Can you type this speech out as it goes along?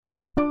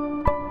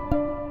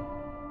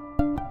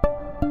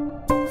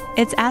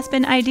It's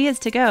Aspen Ideas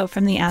to Go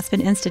from the Aspen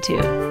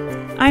Institute.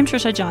 I'm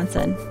Trisha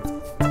Johnson.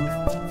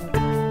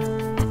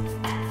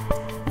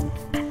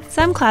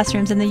 Some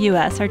classrooms in the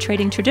U.S. are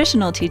trading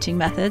traditional teaching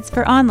methods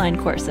for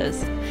online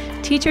courses.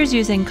 Teachers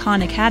using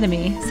Khan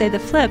Academy say the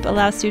flip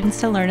allows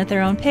students to learn at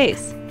their own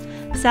pace.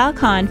 Sal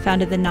Khan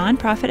founded the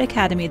nonprofit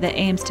academy that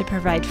aims to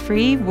provide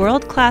free,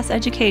 world-class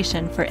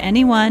education for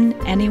anyone,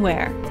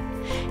 anywhere.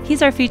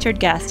 He's our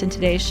featured guest in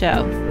today's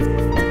show.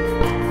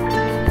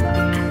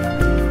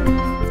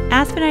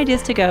 Aspen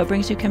Ideas to Go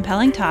brings you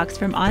compelling talks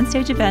from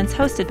onstage events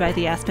hosted by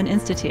the Aspen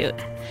Institute.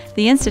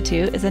 The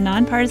Institute is a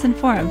nonpartisan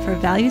forum for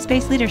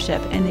values-based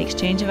leadership and the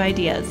exchange of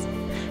ideas.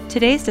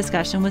 Today's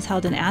discussion was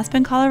held in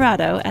Aspen,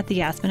 Colorado at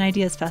the Aspen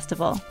Ideas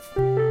Festival.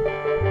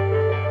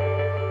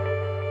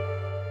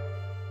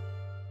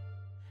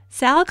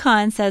 Sal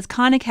Khan says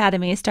Khan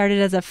Academy started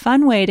as a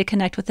fun way to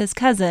connect with his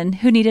cousin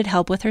who needed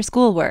help with her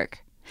schoolwork.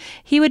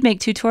 He would make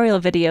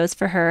tutorial videos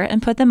for her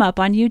and put them up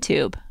on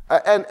YouTube.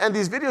 And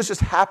these videos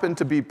just happened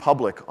to be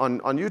public on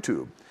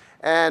YouTube.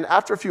 And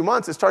after a few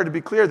months, it started to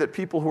be clear that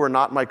people who were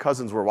not my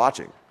cousins were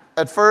watching.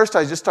 At first,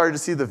 I just started to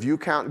see the view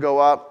count go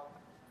up.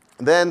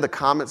 Then the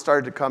comments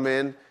started to come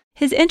in.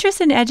 His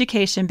interest in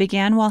education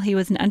began while he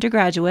was an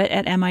undergraduate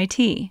at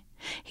MIT.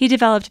 He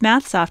developed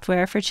math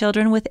software for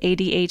children with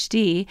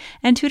ADHD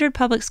and tutored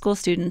public school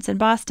students in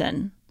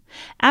Boston.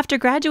 After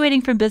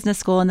graduating from business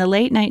school in the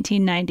late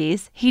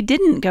 1990s, he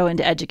didn't go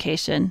into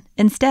education.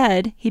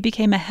 Instead, he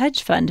became a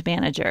hedge fund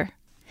manager.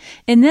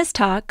 In this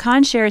talk,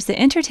 Khan shares the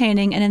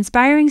entertaining and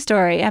inspiring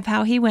story of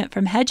how he went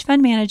from hedge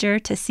fund manager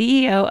to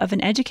CEO of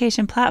an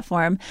education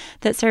platform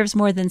that serves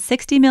more than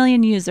 60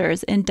 million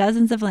users in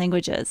dozens of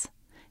languages.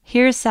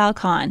 Here's Sal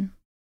Khan.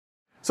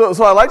 So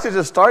I like to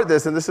just start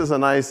this, and this is a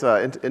nice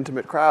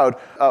intimate crowd.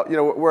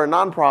 We're a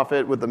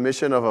nonprofit with the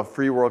mission of a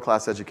free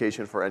world-class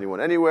education for anyone,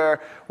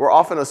 anywhere. We're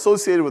often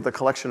associated with a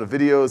collection of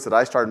videos that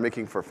I started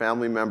making for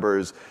family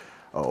members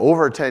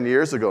over 10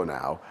 years ago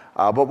now.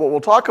 But what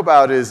we'll talk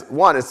about is,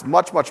 one, it's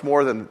much, much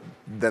more than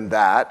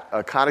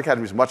that. Khan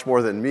Academy is much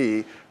more than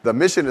me. The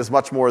mission is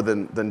much more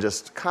than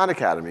just Khan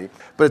Academy.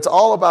 But it's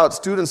all about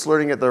students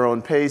learning at their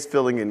own pace,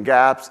 filling in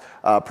gaps,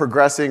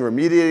 progressing,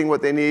 remediating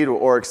what they need,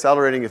 or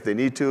accelerating if they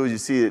need to. You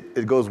see,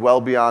 it goes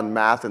well beyond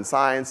math and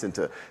science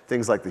into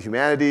things like the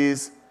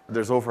humanities.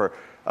 There's over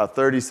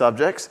 30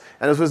 subjects.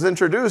 And as was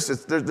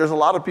introduced, there's a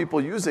lot of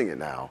people using it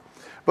now.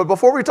 But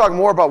before we talk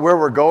more about where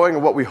we're going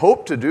and what we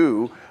hope to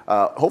do,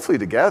 hopefully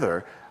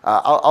together,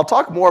 I'll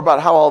talk more about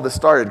how all this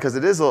started, because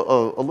it is a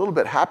little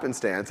bit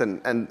happenstance,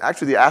 and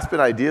actually the Aspen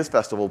Ideas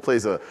Festival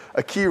plays a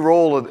key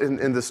role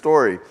in this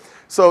story.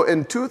 So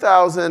in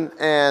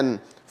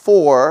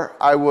 2004,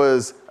 I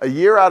was a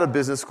year out of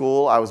business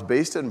school. I was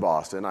based in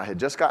Boston. I had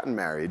just gotten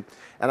married,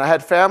 and I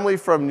had family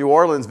from New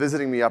Orleans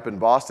visiting me up in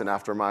Boston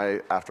after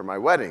my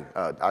wedding.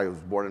 I was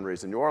born and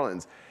raised in New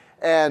Orleans.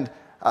 And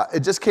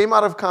it just came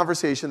out of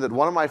conversation that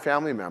one of my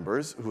family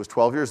members, who was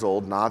 12 years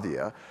old,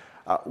 Nadia,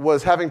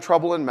 was having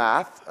trouble in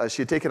math.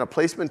 She had taken a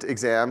placement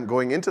exam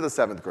going into the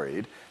 7th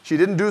grade. She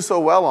didn't do so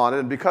well on it,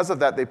 and because of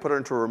that, they put her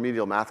into a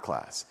remedial math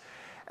class.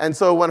 And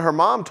so when her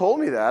mom told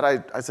me that,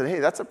 I said, hey,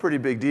 that's a pretty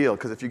big deal,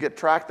 because if you get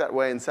tracked that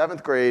way in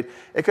 7th grade,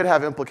 it could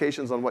have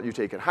implications on what you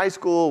take in high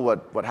school,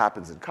 what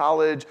happens in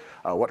college,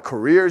 what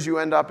careers you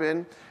end up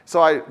in.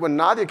 So when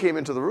Nadia came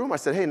into the room, I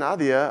said, hey,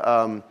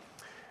 Nadia,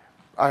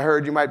 I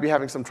heard you might be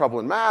having some trouble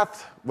in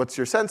math. What's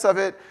your sense of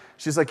it?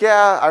 She's like,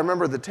 yeah, I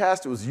remember the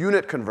test. It was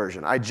unit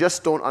conversion. I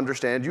just don't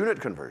understand unit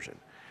conversion.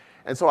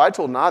 And so I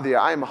told Nadia,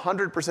 I am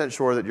 100%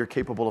 sure that you're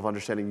capable of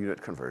understanding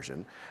unit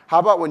conversion. How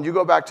about when you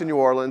go back to New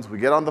Orleans, we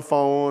get on the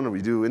phone, or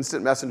we do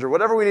instant messenger,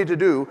 whatever we need to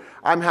do,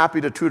 I'm happy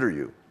to tutor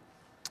you.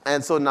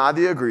 And so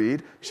Nadia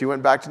agreed. She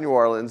went back to New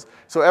Orleans.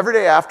 So every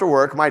day after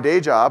work, my day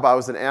job, I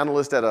was an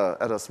analyst at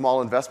a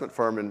small investment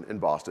firm in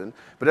Boston.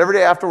 But every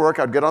day after work,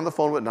 I'd get on the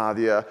phone with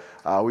Nadia.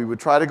 We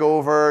would try to go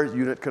over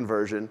unit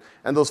conversion.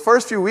 And those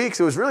first few weeks,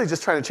 it was really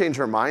just trying to change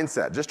her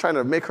mindset, just trying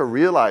to make her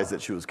realize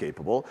that she was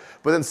capable.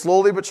 But then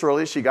slowly but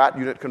surely, she got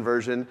unit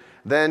conversion.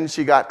 Then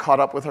she got caught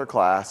up with her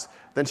class.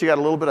 Then she got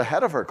a little bit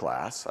ahead of her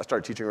class. I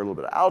started teaching her a little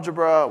bit of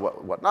algebra,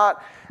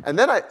 whatnot. And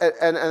then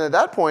and at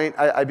that point,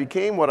 I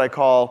became what I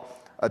call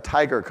a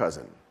tiger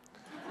cousin.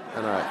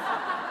 And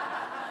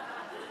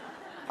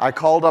I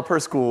called up her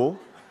school.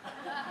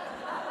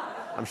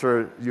 I'm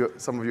sure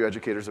some of you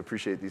educators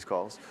appreciate these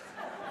calls.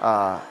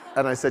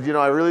 And I said,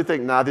 I really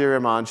think Nadia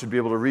Rahman should be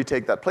able to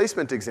retake that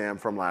placement exam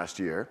from last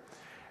year.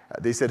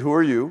 They said, who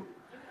are you?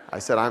 I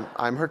said,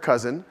 I'm her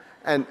cousin.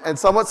 And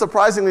somewhat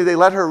surprisingly, they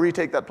let her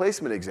retake that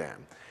placement exam.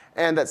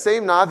 And that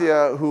same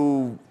Nadia,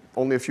 who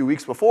only a few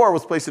weeks before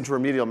was placed into a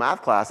remedial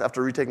math class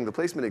after retaking the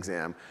placement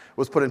exam,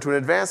 was put into an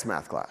advanced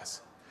math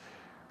class.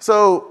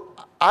 So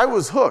I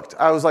was hooked.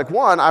 I was like,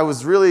 I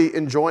was really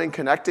enjoying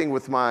connecting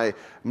with my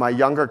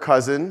younger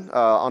cousin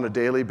on a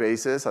daily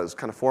basis. I was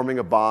kind of forming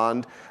a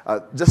bond.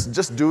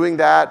 Just doing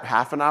that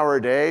half an hour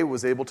a day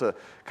was able to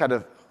kind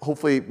of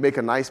hopefully make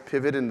a nice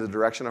pivot in the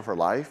direction of her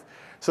life.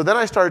 So then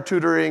I started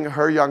tutoring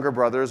her younger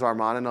brothers,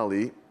 Arman and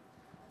Ali.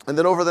 And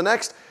then over the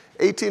next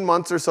 18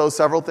 months or so,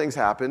 several things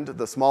happened.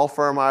 The small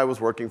firm I was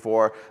working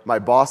for, my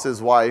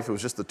boss's wife, it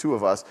was just the two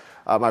of us,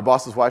 my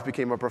boss's wife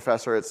became a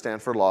professor at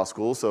Stanford Law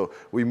School, so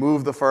we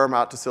moved the firm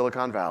out to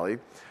Silicon Valley.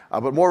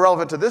 But more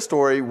relevant to this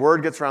story,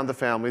 word gets around the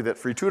family that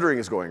free tutoring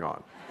is going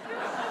on.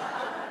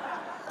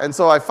 And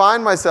so I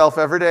find myself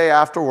every day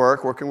after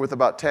work working with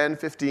about 10,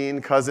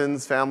 15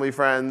 cousins, family,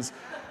 friends,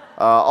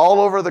 all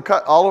over the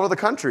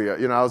country.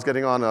 You know, I was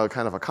getting on a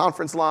kind of a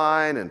conference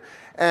line,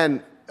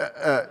 and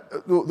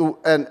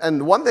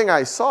one thing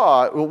I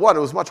saw, well, one, it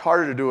was much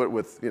harder to do it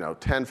with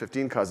 10,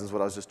 15 cousins,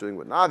 what I was just doing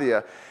with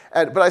Nadia,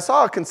 but I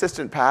saw a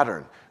consistent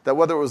pattern that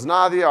whether it was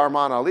Nadia,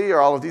 Arman Ali, or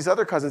all of these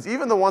other cousins,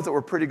 even the ones that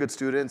were pretty good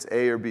students,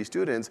 A or B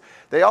students,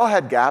 they all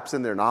had gaps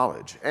in their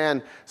knowledge.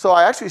 And so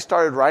I actually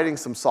started writing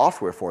some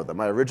software for them.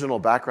 My original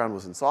background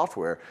was in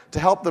software to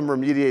help them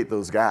remediate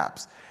those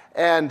gaps.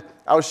 And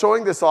I was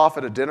showing this off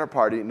at a dinner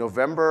party in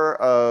November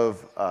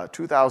of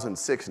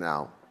 2006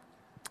 now.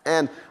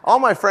 And all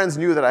my friends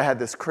knew that I had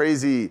this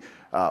crazy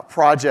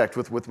project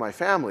with my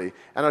family,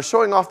 and I was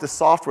showing off the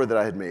software that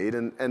I had made,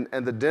 and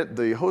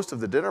the host of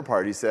the dinner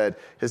party said,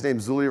 his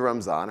name's Zuli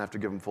Ramzan, I have to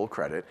give him full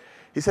credit.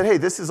 He said, hey,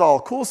 this is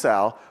all cool,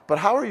 Sal, but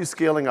how are you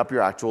scaling up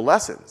your actual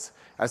lessons?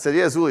 I said,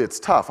 yeah, Zuli,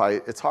 it's tough.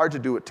 It's hard to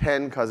do with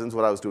 10 cousins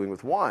what I was doing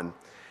with one.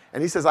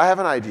 And he says, I have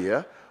an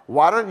idea.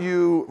 Why don't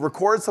you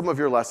record some of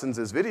your lessons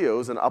as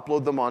videos and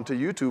upload them onto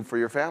YouTube for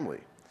your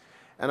family?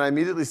 And I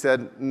immediately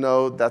said,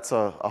 no, that's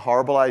a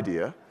horrible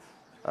idea.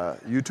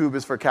 YouTube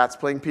is for cats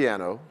playing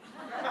piano.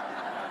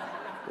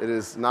 It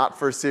is not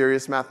for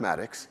serious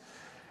mathematics.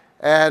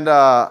 And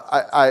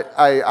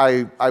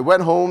I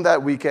went home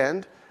that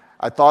weekend.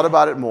 I thought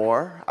about it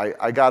more.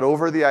 I got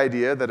over the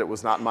idea that it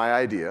was not my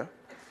idea.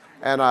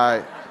 And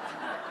I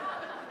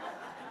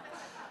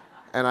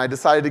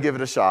decided to give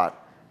it a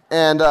shot.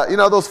 And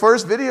those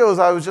first videos,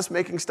 I was just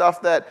making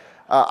stuff that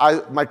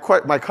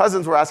my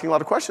cousins were asking a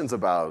lot of questions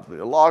about.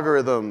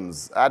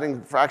 Logarithms,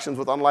 adding fractions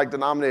with unlike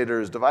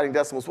denominators, dividing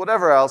decimals,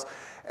 whatever else.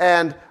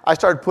 And I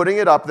started putting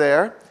it up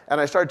there,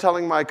 and I started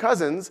telling my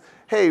cousins,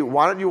 hey,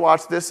 why don't you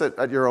watch this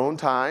at your own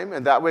time?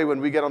 And that way,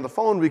 when we get on the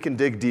phone, we can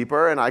dig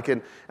deeper, and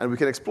we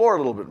can explore a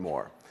little bit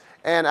more.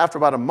 And after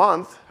about a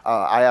month,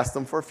 I asked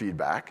them for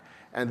feedback,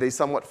 and they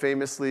somewhat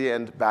famously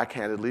and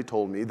backhandedly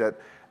told me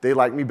that they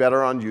like me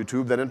better on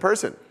YouTube than in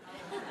person.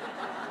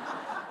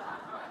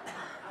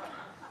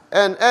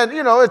 And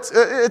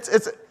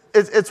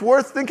it's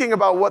worth thinking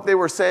about what they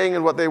were saying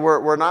and what they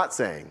were not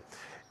saying.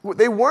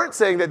 They weren't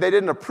saying that they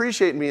didn't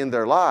appreciate me in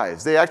their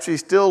lives. They actually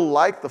still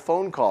liked the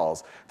phone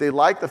calls. They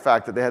liked the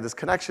fact that they had this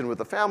connection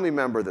with a family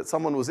member, that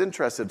someone was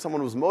interested,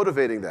 someone was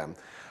motivating them.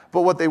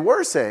 But what they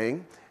were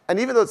saying, and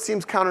even though it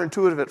seems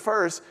counterintuitive at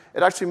first,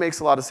 it actually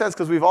makes a lot of sense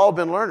because we've all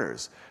been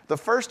learners. The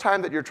first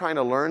time that you're trying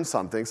to learn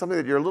something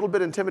that you're a little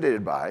bit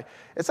intimidated by,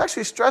 it's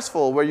actually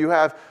stressful where you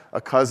have a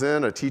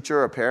cousin, a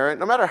teacher, a parent,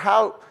 no matter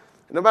how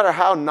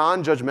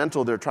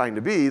non-judgmental they're trying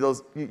to be,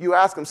 you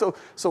ask them, so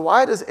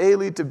why does A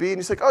lead to B? And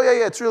you say, oh,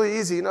 yeah, it's really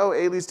easy.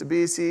 A leads to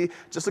B, C,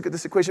 just look at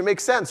this equation. It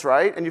makes sense,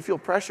 right? And you feel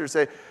pressure to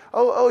say,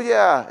 oh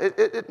yeah,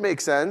 it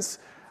makes sense.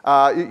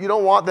 You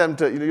don't want them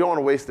to, you don't want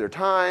to waste their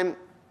time.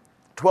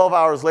 12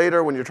 hours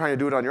later, when you're trying to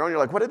do it on your own, you're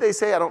like, what did they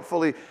say? I don't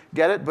fully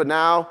get it. But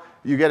now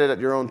you get it at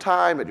your own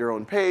time, at your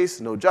own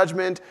pace, no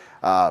judgment.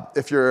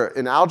 If you're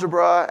in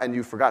algebra and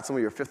you forgot some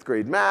of your 5th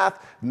grade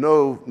math,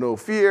 no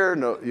fear.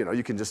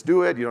 You can just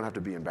do it. You don't have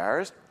to be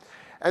embarrassed.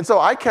 And so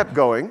I kept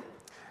going.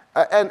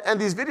 And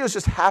these videos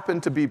just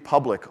happened to be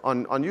public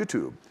on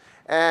YouTube.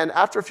 And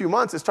after a few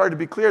months, it started to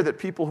be clear that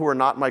people who were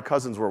not my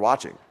cousins were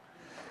watching.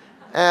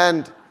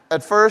 And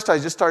at first, I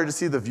just started to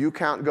see the view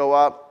count go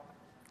up.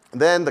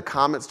 Then the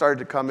comments started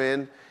to come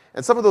in.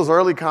 And some of those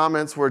early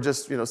comments were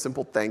just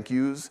simple thank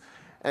yous.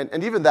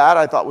 And even that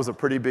I thought was a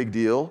pretty big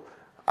deal.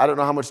 I don't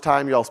know how much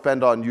time y'all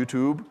spend on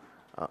YouTube.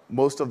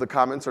 Most of the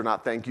comments are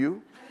not thank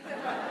you.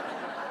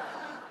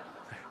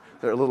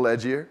 They're a little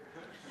edgier.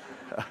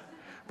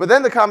 But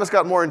then the comments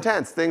got more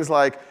intense. Things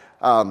like,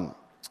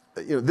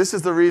 this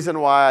is the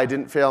reason why I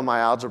didn't fail my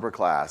algebra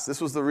class.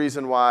 This was the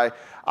reason why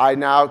I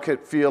now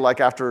could feel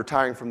like after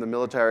retiring from the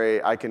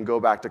military, I can go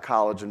back to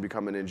college and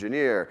become an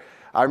engineer.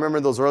 I remember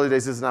in those early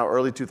days, this is now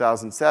early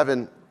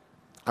 2007,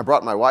 I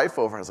brought my wife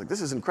over. I was like,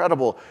 this is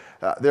incredible.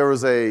 There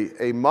was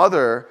a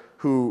mother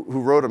who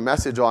wrote a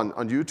message on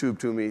YouTube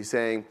to me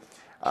saying,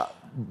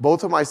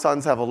 both of my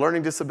sons have a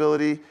learning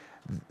disability.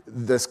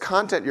 This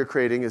content you're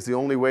creating is the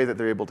only way that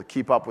they're able to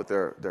keep up with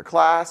their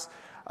class.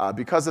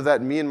 Because of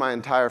that, me and my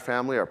entire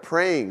family are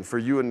praying for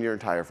you and your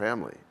entire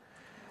family.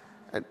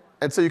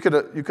 And so you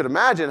could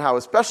imagine how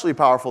especially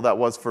powerful that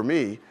was for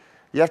me.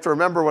 You have to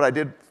remember what I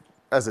did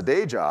as a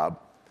day job.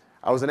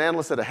 I was an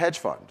analyst at a hedge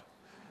fund.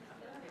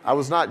 I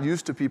was not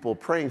used to people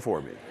praying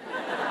for me,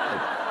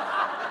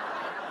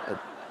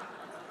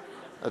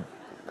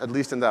 at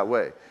least in that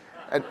way.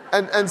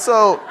 And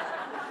so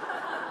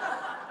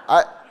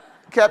I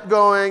kept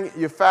going.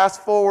 You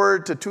fast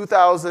forward to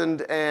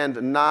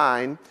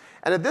 2009,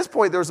 and at this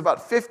point, there was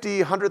about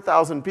 50,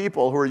 100,000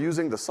 people who were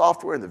using the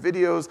software and the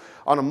videos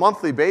on a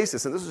monthly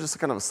basis, and this was just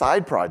kind of a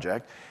side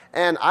project.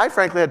 And I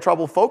frankly had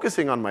trouble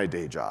focusing on my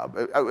day job.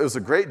 It was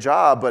a great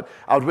job, but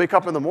I would wake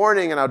up in the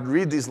morning and I'd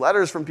read these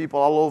letters from people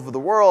all over the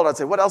world. I'd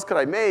say, what else could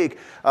I make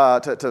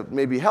to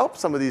maybe help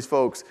some of these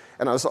folks?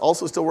 And I was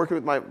also still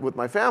working with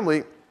my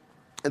family.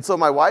 And so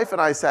my wife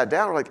and I sat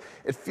down, we're like,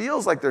 it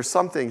feels like there's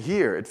something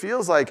here. It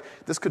feels like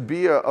this could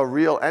be a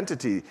real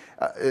entity.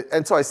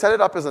 And so I set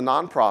it up as a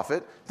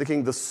nonprofit,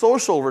 thinking the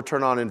social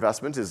return on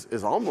investment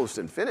is almost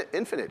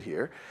infinite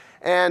here.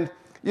 And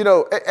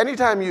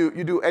anytime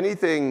you do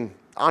anything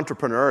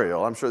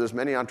entrepreneurial, I'm sure there's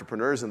many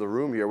entrepreneurs in the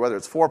room here, whether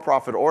it's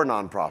for-profit or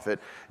nonprofit,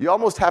 you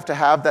almost have to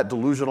have that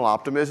delusional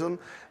optimism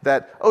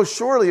that, oh,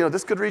 surely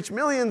this could reach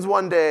millions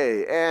one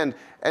day, and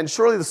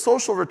surely the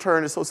social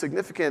return is so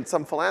significant,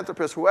 some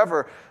philanthropist,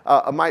 whoever,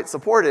 might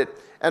support it.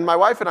 And my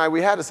wife and I,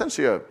 we had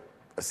essentially a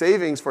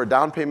savings for a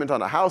down payment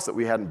on a house that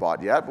we hadn't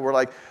bought yet, but we're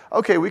like,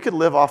 okay, we could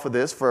live off of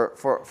this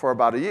for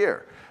about a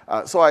year.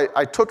 So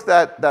I took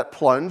that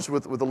plunge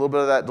with a little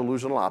bit of that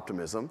delusional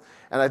optimism,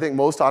 and I think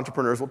most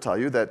entrepreneurs will tell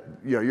you that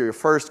your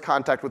first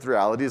contact with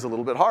reality is a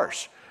little bit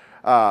harsh.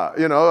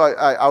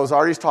 I was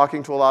already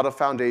talking to a lot of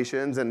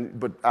foundations,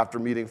 but after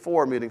meeting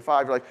 4, meeting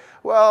 5, you're like,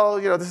 well,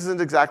 this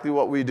isn't exactly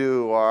what we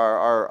do.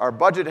 Our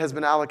budget has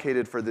been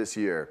allocated for this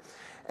year.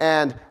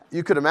 And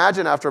you could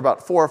imagine after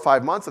about 4 or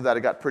 5 months of that,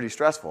 it got pretty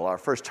stressful. Our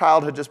first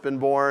child had just been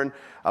born.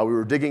 We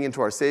were digging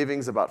into our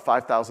savings, about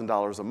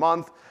 $5,000 a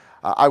month.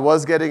 I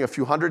was getting a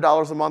few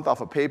 $100s a month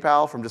off of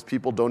PayPal from just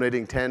people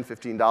donating $10,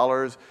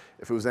 $15.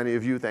 If it was any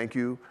of you, thank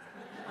you.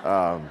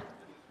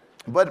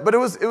 But it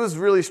was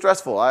really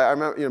stressful. I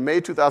remember, May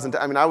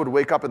 2010. I would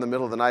wake up in the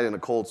middle of the night in a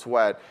cold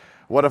sweat.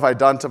 What have I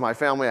done to my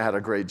family? I had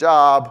a great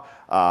job.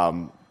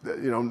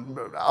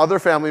 Other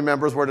family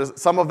members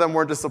some of them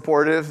weren't as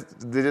supportive.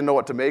 They didn't know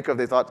what to make of.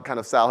 They thought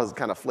Sal has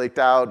kind of flaked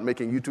out,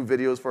 making YouTube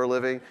videos for a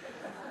living.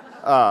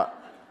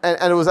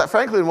 And it was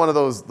frankly in one of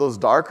those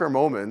darker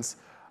moments.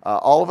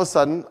 All of a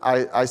sudden,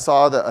 I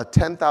saw a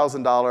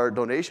 $10,000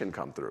 donation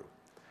come through.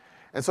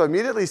 And so I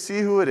immediately see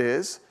who it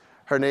is.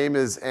 Her name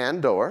is Ann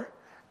Doerr.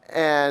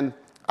 And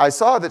I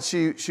saw that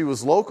she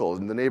was local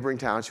in the neighboring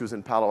town. She was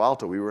in Palo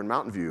Alto. We were in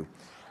Mountain View.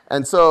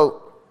 And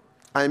so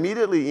I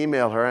immediately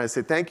emailed her and I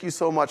said, thank you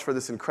so much for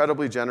this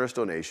incredibly generous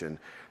donation.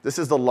 This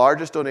is the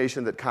largest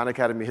donation that Khan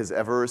Academy has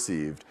ever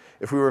received.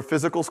 If we were a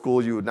physical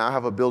school, you would now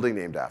have a building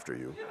named after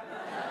you.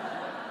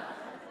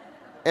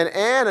 And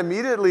Ann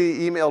immediately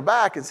emailed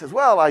back and says,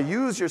 well, I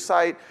use your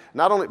site,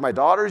 not only my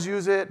daughters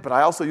use it, but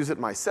I also use it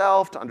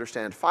myself to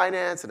understand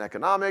finance and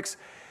economics.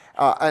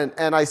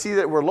 And I see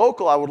that we're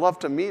local. I would love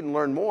to meet and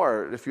learn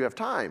more if you have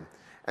time.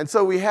 And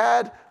so we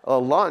had a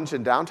lunch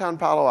in downtown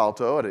Palo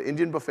Alto at an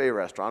Indian buffet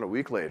restaurant a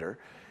week later.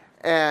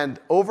 And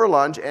over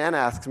lunch, Ann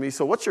asks me,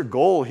 so what's your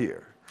goal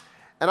here?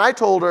 And I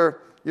told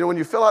her, when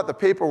you fill out the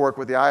paperwork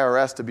with the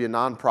IRS to be a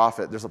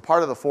nonprofit, there's a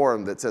part of the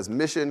form that says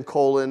mission,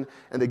 and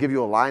they give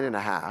you a line and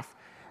a half.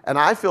 And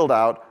I filled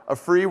out a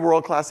free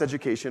world-class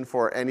education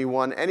for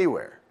anyone,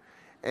 anywhere.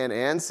 And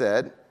Ann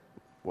said,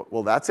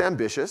 well, that's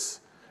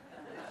ambitious.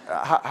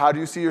 How do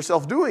you see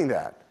yourself doing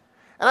that?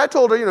 And I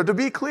told her, to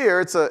be clear,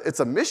 it's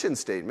a mission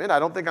statement. I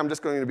don't think I'm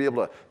just going to be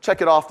able to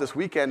check it off this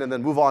weekend and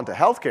then move on to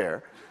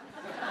healthcare.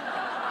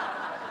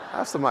 I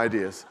have some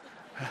ideas.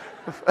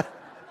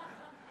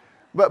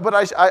 But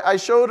I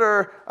showed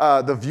her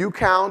the view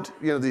count,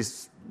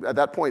 at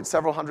that point,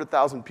 several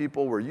 100,000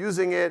 people were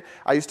using it.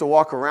 I used to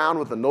walk around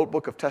with a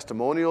notebook of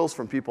testimonials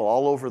from people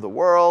all over the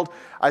world.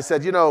 I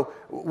said,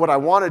 what I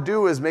want to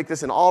do is make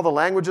this in all the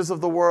languages of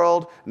the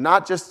world,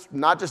 not just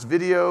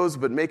videos,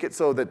 but make it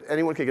so that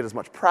anyone can get as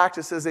much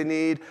practice as they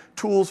need,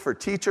 tools for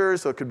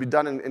teachers, so it could be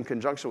done in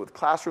conjunction with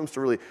classrooms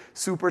to really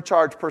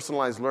supercharge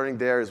personalized learning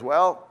there as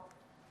well.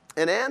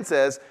 And Ann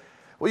says,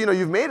 well,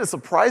 you've made a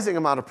surprising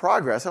amount of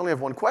progress. I only have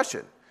one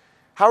question.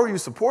 How are you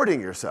supporting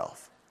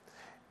yourself?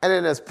 And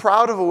in as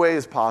proud of a way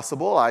as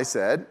possible, I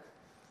said,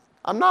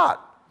 I'm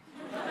not.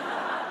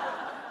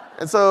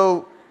 And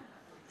so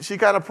she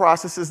kind of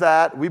processes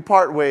that. We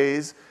part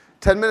ways.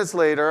 10 minutes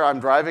later,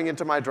 I'm driving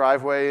into my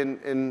driveway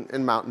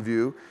in Mountain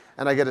View,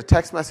 and I get a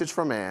text message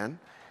from Ann,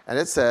 and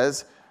it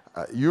says,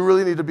 you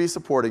really need to be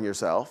supporting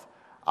yourself.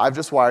 I've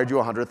just wired you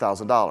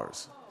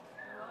 $100,000.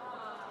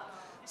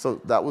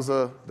 So that was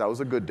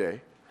a good day.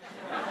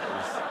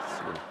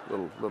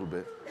 Little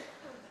bit.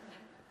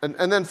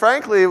 And then,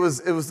 frankly, it was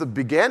the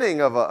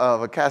beginning of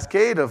a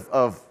cascade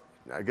of,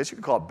 I guess you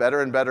could call it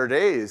better and better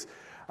days.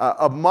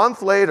 A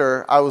month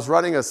later, I was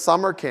running a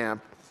summer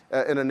camp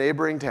in a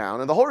neighboring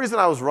town. And the whole reason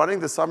I was running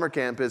the summer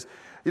camp is,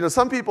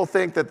 some people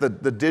think that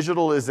the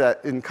digital is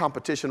in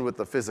competition with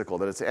the physical,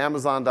 that it's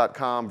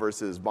Amazon.com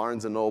versus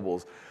Barnes &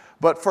 Noble's.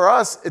 But for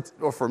us,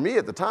 or for me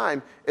at the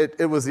time,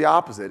 it was the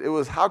opposite. It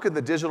was how could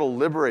the digital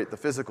liberate the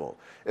physical?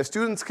 If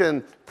students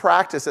can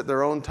practice at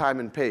their own time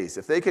and pace,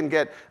 if they can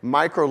get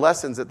micro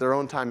lessons at their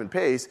own time and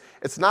pace,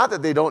 it's not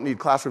that they don't need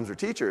classrooms or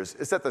teachers.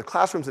 It's that the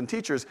classrooms and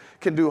teachers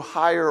can do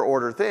higher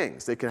order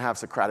things. They can have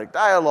Socratic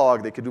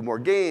dialogue. They can do more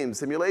games,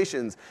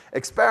 simulations,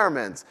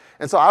 experiments.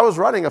 And so I was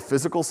running a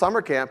physical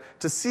summer camp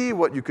to see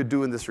what you could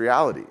do in this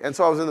reality. And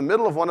so I was in the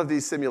middle of one of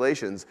these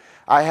simulations.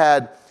 I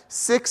had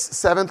 6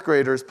 seventh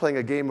graders playing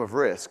a game of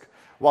Risk,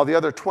 while the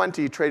other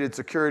 20 traded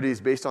securities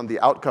based on the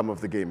outcome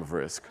of the game of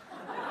Risk.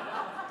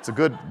 It's a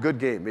good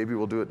game. Maybe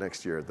we'll do it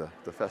next year at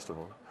the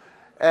festival.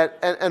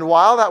 And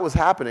while that was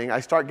happening,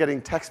 I start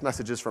getting text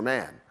messages from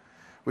Anne,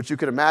 which you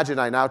can imagine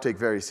I now take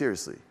very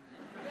seriously.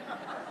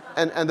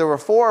 And there were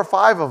 4 or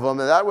 5 of them,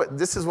 and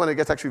this is when it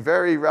gets actually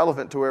very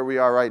relevant to where we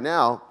are right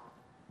now.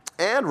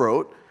 Anne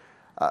wrote,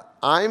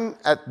 I'm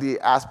at the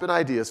Aspen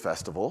Ideas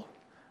Festival.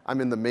 I'm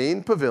in the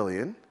main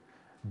pavilion.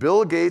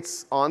 Bill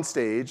Gates on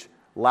stage,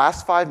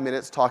 last 5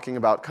 minutes talking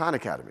about Khan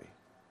Academy.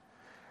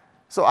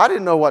 So I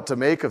didn't know what to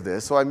make of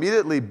this, so I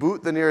immediately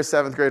boot the nearest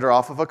 7th grader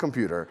off of a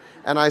computer,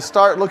 and I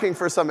start looking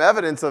for some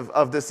evidence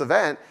of this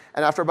event,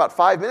 and after about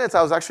 5 minutes,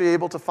 I was actually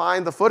able to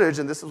find the footage,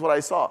 and this is what I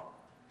saw.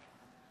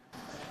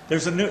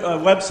 There's a new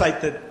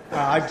website that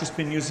I've just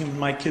been using with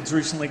my kids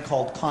recently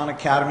called Khan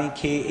Academy,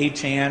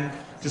 Khan.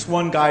 Just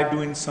one guy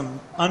doing some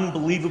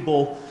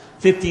unbelievable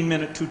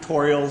 15-minute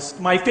tutorials.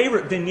 My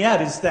favorite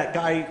vignette is that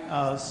guy,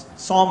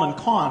 Salman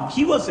Khan.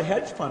 He was a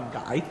hedge fund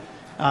guy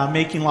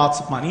making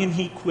lots of money, and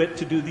he quit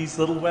to do these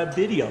little web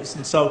videos.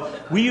 And so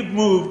we have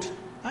moved,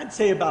 I'd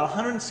say, about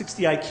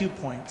 160 IQ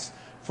points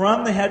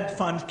from the hedge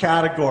fund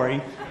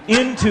category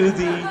into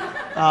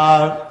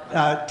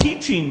the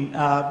teaching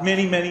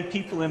many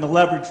people in a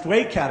leveraged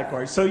way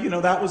category. So, you know,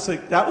 that was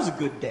a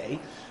good day,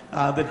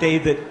 the day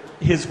that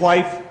his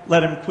wife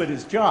let him quit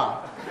his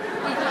job.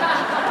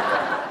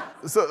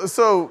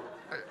 So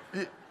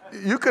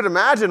you could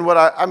imagine what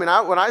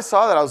when I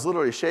saw that, I was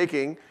literally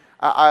shaking.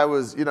 I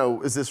was, you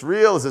know, is this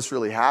real? Is this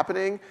really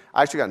happening?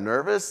 I actually got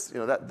nervous.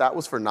 You know, that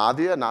was for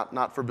Nadia,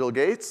 not for Bill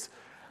Gates.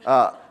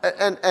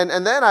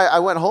 And then I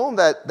went home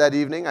that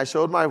evening. I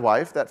showed my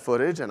wife that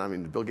footage, and I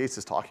mean, Bill Gates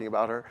is talking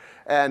about her.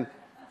 And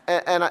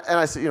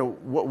I said, you know,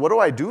 what do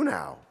I do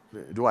now?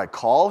 Do I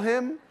call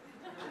him?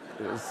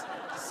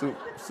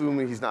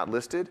 Assuming he's not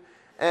listed.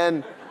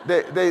 And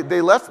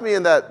they left me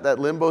in that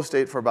limbo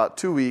state for about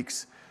 2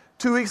 weeks.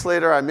 2 weeks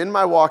later, I'm in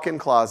my walk-in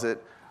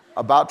closet,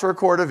 about to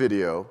record a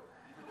video.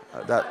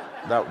 That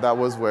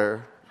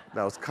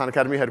was Khan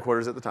Academy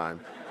headquarters at the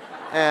time.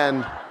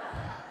 And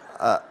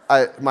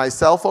my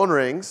cell phone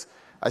rings.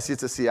 I see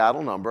it's a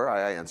Seattle number.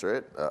 I answer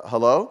it.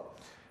 Hello?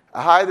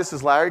 Hi, this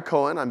is Larry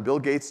Cohen. I'm Bill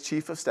Gates'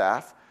 chief of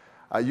staff.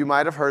 You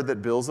might have heard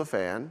that Bill's a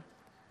fan.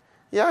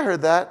 Yeah, I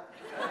heard that.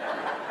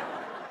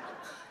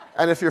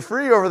 And if you're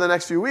free over the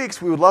next few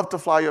weeks, we would love to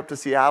fly you up to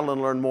Seattle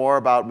and learn more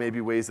about maybe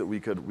ways that we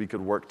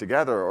could work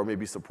together or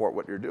maybe support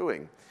what you're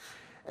doing.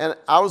 And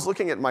I was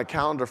looking at my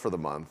calendar for the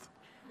month.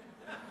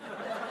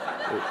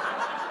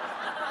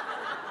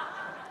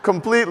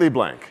 Completely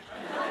blank.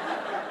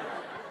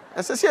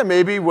 I says, yeah,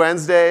 maybe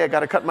Wednesday. I got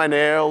to cut my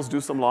nails,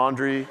 do some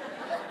laundry,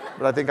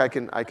 but I think I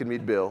can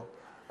meet Bill.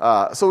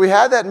 So we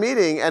had that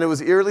meeting, and it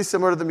was eerily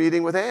similar to the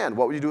meeting with Anne.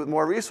 What would you do with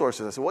more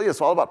resources? I said, well, yeah,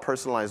 it's all about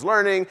personalized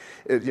learning.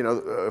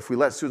 If we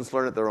let students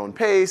learn at their own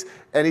pace,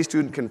 any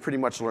student can pretty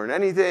much learn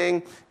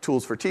anything.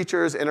 Tools for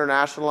teachers,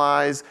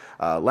 internationalize,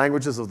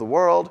 languages of the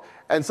world.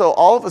 And so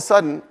all of a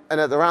sudden, and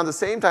at around the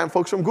same time,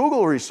 folks from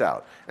Google reached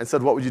out and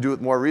said, what would you do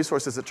with more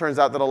resources? It turns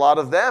out that a lot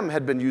of them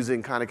had been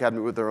using Khan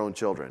Academy with their own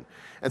children.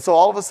 And so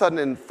all of a sudden,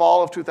 in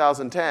fall of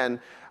 2010,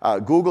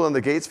 Google and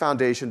the Gates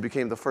Foundation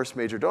became the first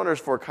major donors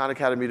for Khan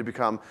Academy to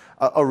become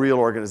a real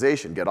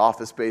organization, get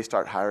office space,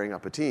 start hiring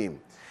up a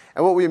team.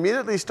 And what we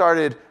immediately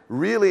started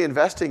really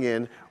investing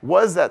in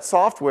was that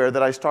software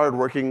that I started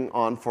working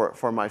on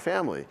for my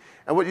family.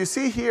 And what you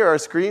see here are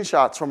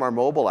screenshots from our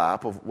mobile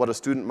app of what a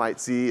student might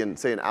see in,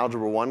 say, an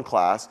Algebra 1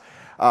 class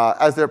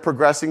as they're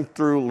progressing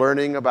through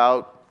learning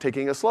about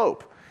taking a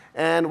slope.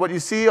 And what you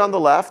see on the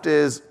left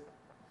is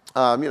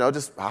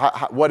just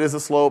what is a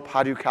slope,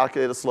 how do you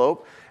calculate a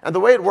slope. And the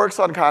way it works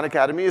on Khan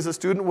Academy is a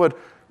student would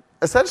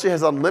essentially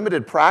has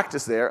unlimited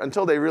practice there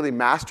until they really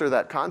master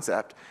that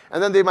concept.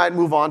 And then they might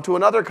move on to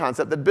another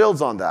concept that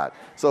builds on that.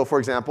 So for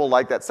example,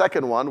 like that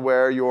second one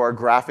where you're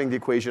graphing the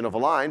equation of a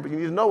line, but you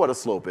need to know what a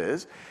slope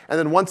is. And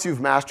then once you've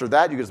mastered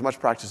that, you get as much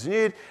practice as you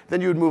need,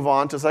 then you would move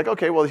on to like,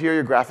 okay, well here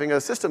you're graphing a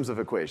systems of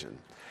equation.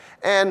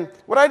 And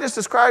what I just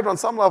described on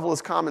some level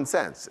is common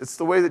sense. It's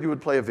the way that you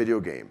would play a video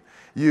game.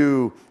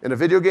 In a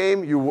video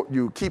game,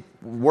 you keep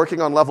working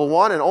on level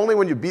 1, and only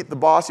when you beat the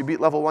boss, you beat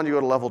level 1, you go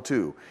to level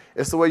 2.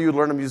 It's the way you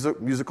learn a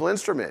musical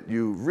instrument.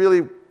 You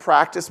really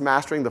practice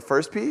mastering the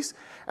first piece,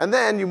 and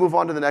then you move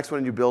on to the next one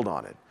and you build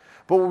on it.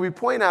 But when we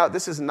point out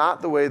this is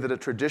not the way that a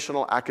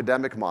traditional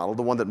academic model,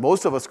 the one that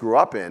most of us grew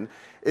up in,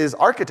 is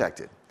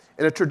architected.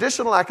 In a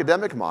traditional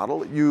academic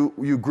model,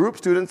 you group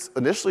students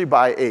initially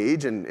by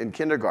age in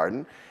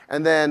kindergarten,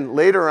 and then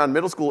later on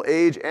middle school,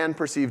 age and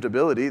perceived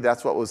ability.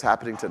 That's what was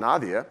happening to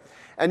Nadia.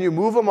 And you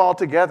move them all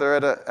together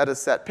at a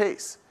set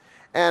pace.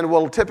 And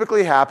what will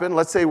typically happen,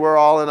 let's say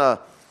we're in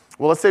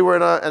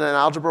an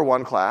Algebra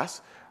 1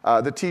 class.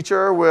 The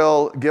teacher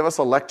will give us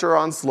a lecture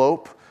on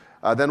slope.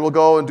 Then we'll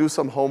go and do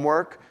some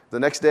homework. The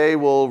next day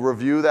we'll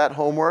review that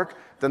homework.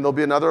 Then there'll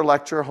be another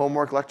lecture,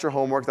 homework.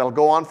 That'll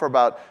go on for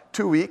about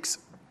 2 weeks.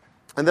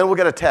 And then we'll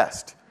get a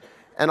test.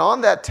 And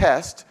on that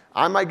test,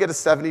 I might get a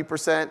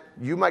 70%,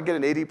 you might get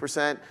an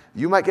 80%,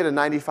 you might get a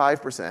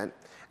 95%.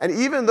 And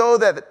even though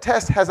that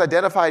test has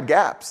identified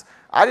gaps,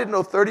 I didn't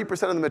know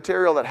 30% of the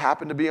material that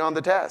happened to be on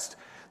the test.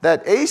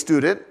 That A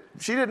student,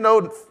 she didn't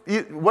know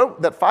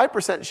that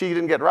 5% she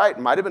didn't get right.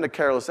 It might have been a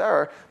careless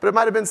error, but it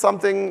might have been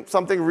something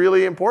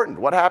really important.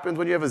 What happens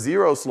when you have a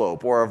zero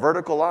slope or a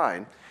vertical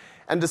line?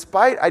 And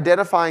despite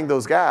identifying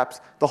those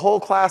gaps, the whole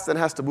class then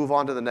has to move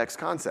on to the next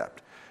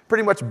concept,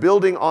 pretty much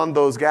building on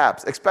those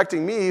gaps,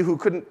 expecting me, who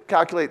couldn't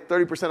calculate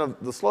 30% of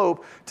the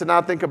slope, to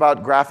now think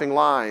about graphing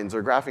lines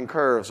or graphing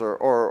curves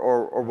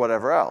or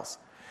whatever else.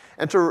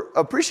 And to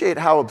appreciate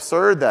how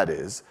absurd that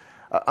is,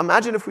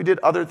 imagine if we did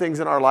other things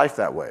in our life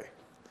that way.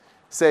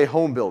 Say,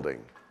 home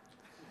building.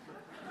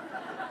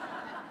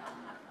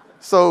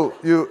 So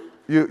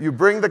you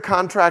bring the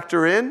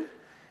contractor in,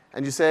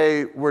 and you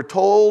say, we're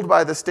told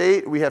by the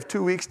state we have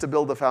 2 weeks to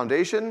build the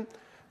foundation.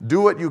 Do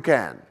what you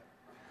can.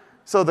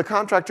 So the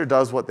contractor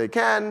does what they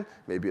can.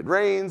 Maybe it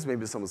rains.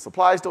 Maybe some of the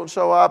supplies don't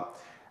show up.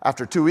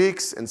 After 2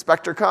 weeks,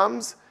 inspector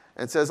comes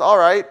and says, all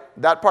right,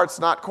 that part's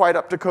not quite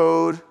up to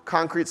code.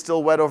 Concrete's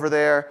still wet over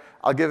there.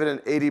 I'll give it an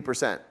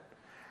 80%.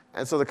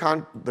 And so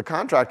the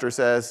contractor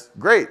says,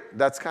 great,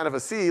 that's kind of a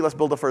C. Let's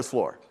build the first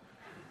floor.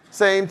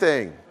 Same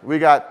thing. We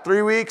got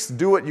 3 weeks.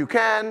 Do what you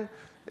can.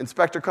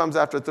 Inspector comes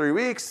after 3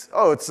 weeks.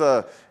 Oh, it's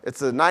a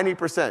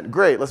 90%.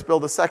 Great, let's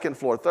build the second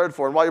floor, third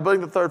floor. And while you're building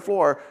the third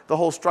floor, the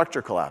whole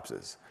structure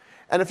collapses.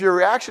 And if your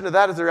reaction to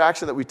that is the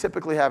reaction that we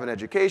typically have in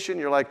education,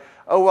 you're like,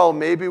 oh, well,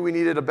 maybe we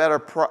needed a better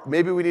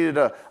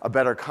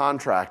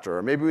contractor,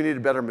 or maybe we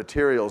needed better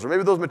materials, or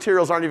maybe those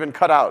materials aren't even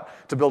cut out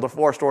to build a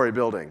 4-story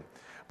building.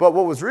 But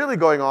what was really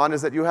going on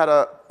is that you had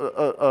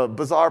a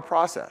bizarre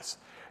process.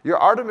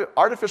 You're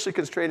artificially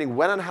constraining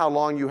when and how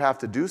long you have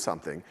to do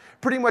something,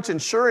 pretty much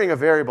ensuring a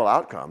variable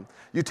outcome.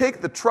 You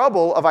take the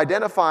trouble of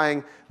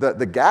identifying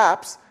the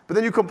gaps, but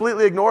then you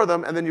completely ignore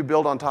them, and then you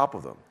build on top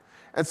of them.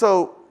 And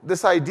so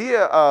this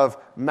idea of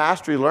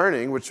mastery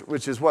learning,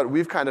 which is what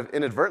we've kind of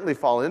inadvertently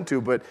fallen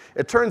into, but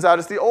it turns out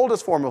it's the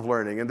oldest form of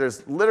learning. And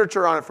there's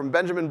literature on it from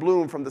Benjamin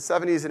Bloom from the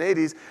 70s and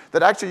 80s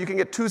that actually you can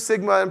get 2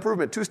 sigma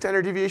improvement, 2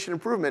 standard deviation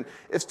improvement,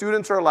 if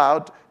students are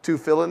allowed to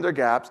fill in their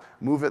gaps,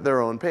 move at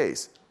their own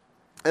pace.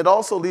 It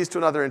also leads to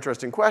another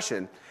interesting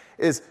question,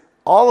 is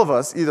all of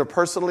us, either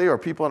personally or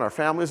people in our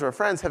families or our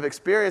friends, have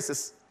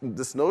experienced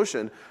this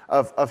notion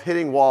of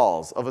hitting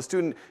walls, of a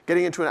student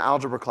getting into an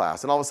algebra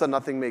class, and all of a sudden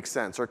nothing makes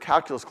sense, or a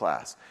calculus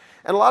class.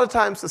 And a lot of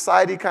times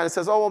society kind of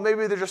says, oh, well,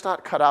 maybe they're just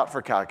not cut out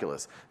for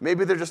calculus.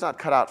 Maybe they're just not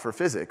cut out for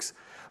physics.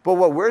 But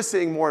what we're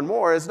seeing more and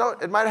more is, no,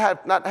 it might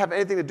not have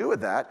anything to do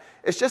with that.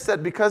 It's just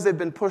that because they've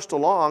been pushed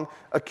along,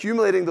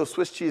 accumulating those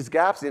Swiss cheese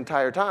gaps the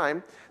entire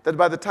time, that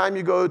by the time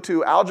you go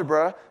to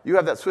algebra, you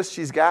have that Swiss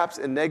cheese gaps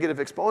in negative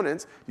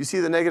exponents. You see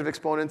the negative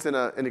exponents in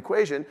an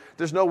equation.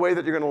 There's no way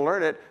that you're going to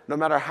learn it, no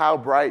matter how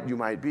bright you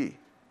might be.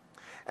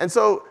 And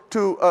so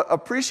to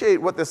appreciate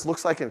what this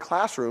looks like in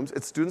classrooms,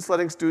 it's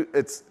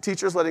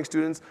teachers letting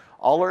students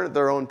all learn at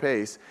their own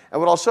pace. And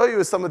what I'll show you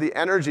is some of the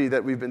energy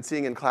that we've been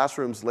seeing in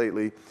classrooms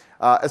lately,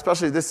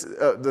 especially this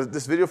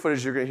video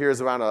footage you're going to hear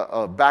is around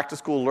a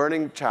back-to-school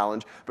learning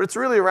challenge. But it's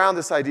really around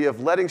this idea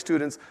of letting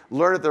students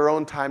learn at their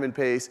own time and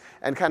pace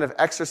and kind of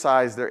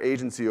exercise their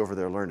agency over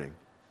their learning.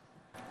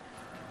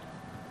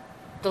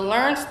 The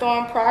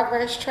LearnStorm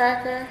Progress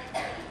Tracker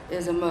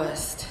is a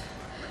must.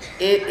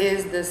 It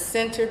is the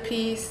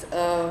centerpiece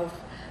of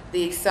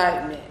the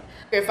excitement.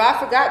 If I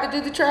forgot to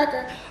do the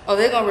tracker, oh,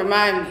 they're going to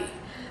remind me.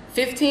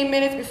 15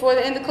 minutes before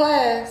the end of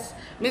class,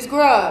 Ms.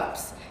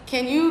 Grubbs,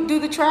 can you do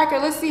the tracker?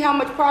 Let's see how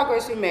much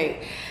progress we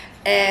made.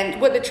 And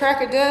what the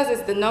tracker does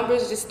is the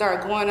numbers just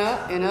start going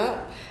up and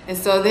up. And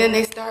so then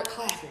they start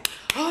clapping.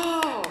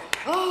 Oh,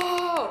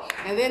 oh.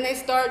 And then they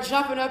start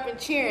jumping up and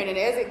cheering. And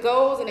as it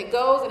goes and it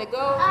goes and it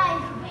goes.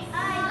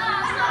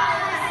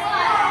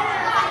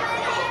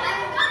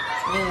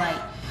 They're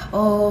like,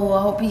 oh,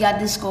 I hope we got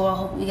this score, I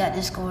hope we got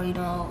this score, you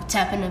know,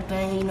 tapping the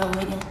pen, you know,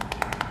 making.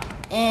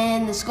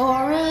 And the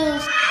score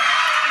is.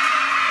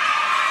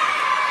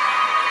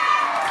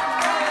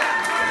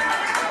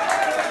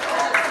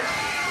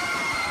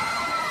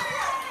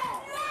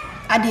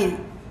 I did it.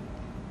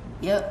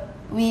 Yep,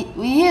 we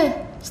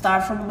here.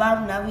 Started from the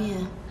bottom, now we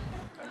here.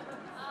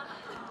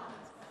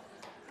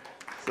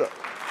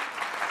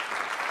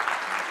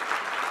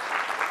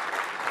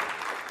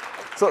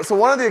 So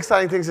one of the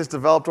exciting things that's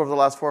developed over the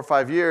last 4 or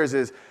 5 years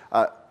is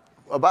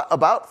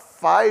about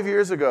 5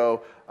 years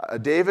ago,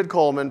 David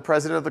Coleman,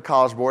 president of the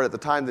College Board, at the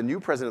time the new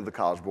president of the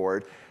College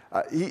Board,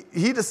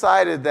 he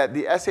decided that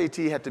the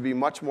SAT had to be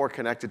much more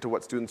connected to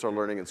what students are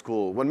learning in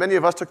school. When many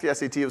of us took the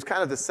SAT, it was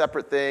kind of this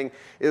separate thing.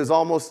 It was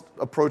almost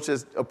approached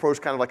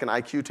kind of like an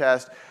IQ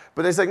test.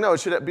 But they said, no, it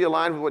should be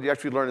aligned with what you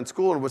actually learn in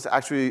school and what's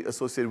actually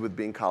associated with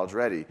being college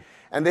ready.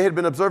 And they had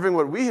been observing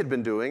what we had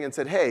been doing and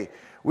said, hey,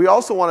 we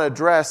also want to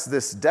address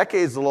this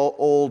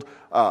decades-old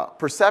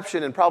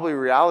perception and probably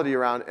reality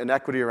around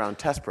inequity around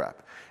test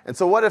prep. And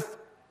so what if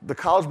the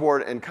College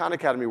Board and Khan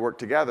Academy worked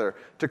together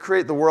to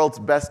create the world's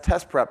best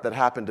test prep that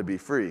happened to be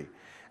free?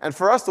 And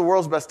for us, the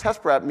world's best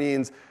test prep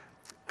means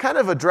kind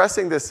of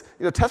addressing this,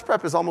 test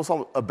prep is almost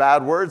a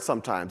bad word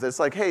sometimes. It's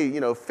like, hey,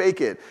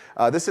 fake it.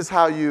 This is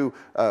how you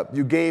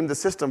game the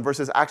system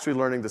versus actually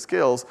learning the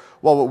skills.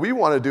 Well, what we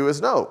want to do is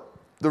no.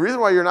 The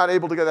reason why you're not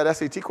able to get that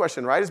SAT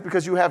question right is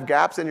because you have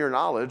gaps in your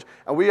knowledge,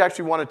 and we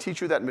actually want to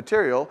teach you that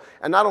material.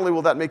 And not only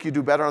will that make you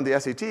do better on the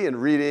SAT in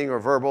reading or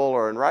verbal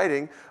or in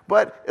writing,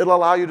 but it'll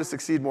allow you to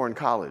succeed more in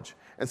college.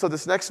 And so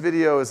this next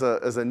video is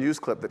a news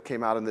clip that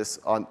came out in this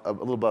on a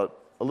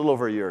little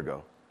over a year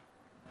ago.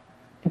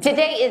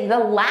 Today is the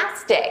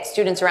last day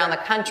students around the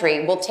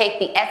country will take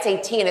the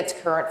SAT in its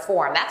current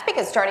form. That's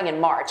because starting in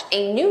March,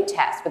 a new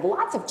test with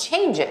lots of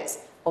changes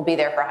will be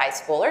there for high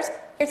schoolers.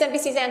 Here's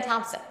NBC's Ann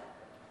Thompson.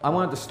 I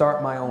wanted to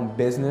start my own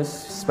business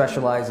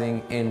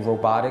specializing in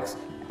robotics.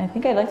 I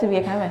think I'd like to be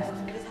a chemist.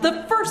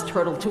 The first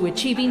hurdle to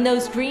achieving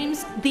those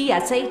dreams, the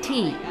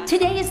SAT.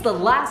 Today is the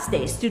last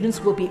day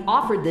students will be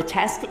offered the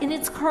test in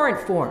its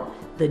current form.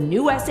 The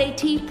new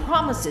SAT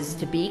promises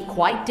to be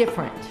quite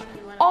different.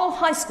 All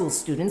high school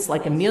students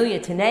like Amelia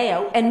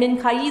Teneo and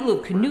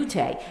Minkailu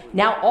Kanute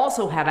now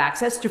also have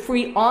access to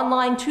free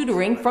online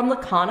tutoring from the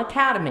Khan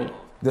Academy.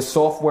 The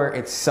software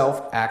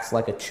itself acts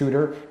like a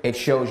tutor. It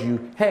shows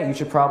you, hey, you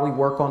should probably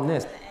work on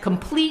this.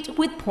 Complete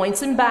with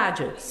points and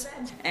badges.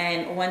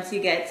 And once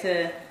you get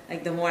to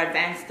the more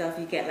advanced stuff,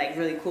 you get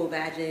really cool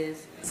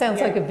badges.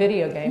 Sounds like a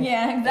video game.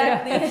 Yeah,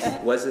 exactly.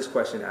 What's this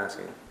question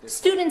asking?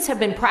 Students have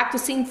been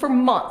practicing for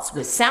months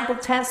with sample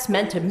tests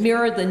meant to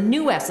mirror the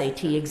new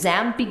SAT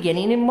exam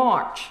beginning in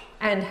March.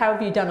 And how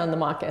have you done on the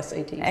mock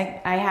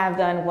SATs? I have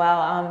done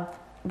well.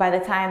 By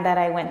the time that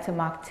I went to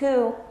Mach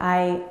 2,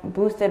 I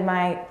boosted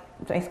my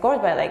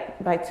scores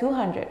by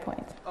 200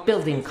 points.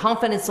 Building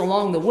confidence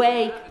along the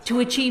way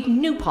to achieve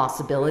new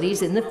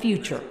possibilities in the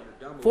future.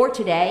 For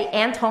today,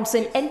 Ann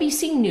Thompson,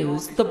 NBC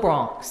News, the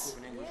Bronx.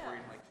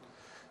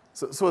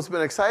 So what's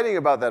been exciting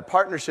about that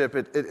partnership,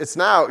 it's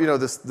now,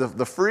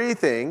 the free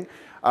thing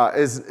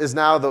is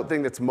now the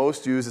thing that's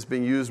most used. It's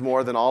being used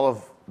more than all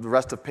of the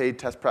rest of paid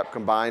test prep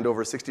combined.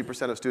 Over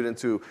 60% of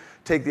students who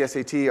take the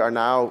SAT are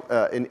now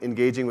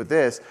engaging with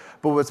this.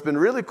 But what's been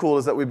really cool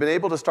is that we've been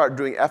able to start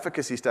doing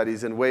efficacy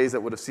studies in ways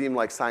that would have seemed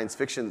like science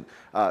fiction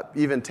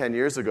even 10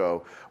 years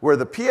ago, where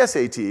the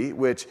PSAT,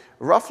 which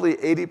roughly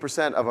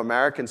 80% of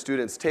American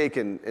students take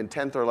in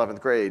 10th or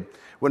 11th grade,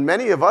 when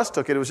many of us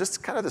took it, it was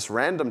just kind of this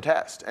random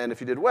test. And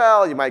if you did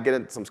well, you might get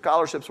in some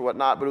scholarships or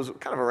whatnot, but it was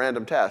kind of a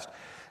random test.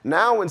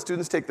 Now when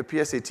students take the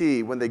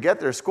PSAT, when they get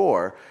their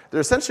score,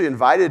 they're essentially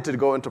invited to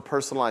go into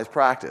personalized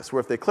practice, where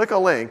if they click a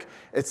link,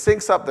 it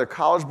syncs up their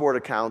College Board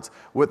accounts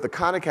with the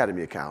Khan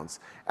Academy accounts.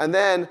 And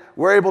then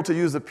we're able to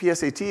use the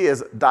PSAT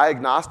as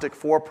diagnostic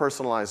for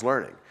personalized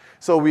learning.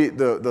 So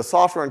the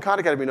software in Khan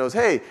Academy knows,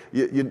 hey,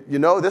 you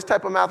know this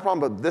type of math problem,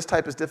 but this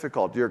type is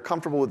difficult. You're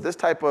comfortable with this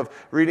type of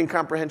reading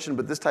comprehension,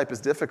 but this type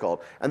is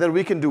difficult. And then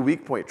we can do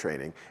weak point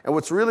training. And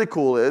what's really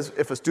cool is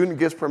if a student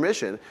gives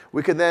permission,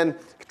 we can then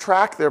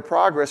track their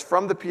progress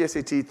from the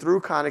PSAT through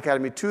Khan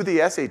Academy to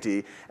the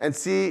SAT and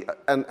see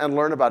and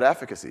learn about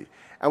efficacy.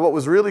 And what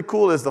was really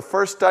cool is the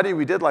first study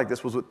we did like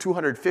this was with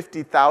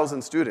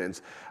 250,000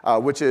 students,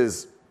 which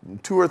is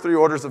 2 or 3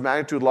 orders of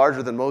magnitude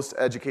larger than most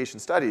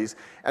education studies.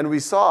 And we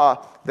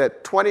saw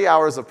that 20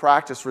 hours of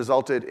practice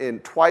resulted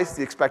in twice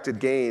the expected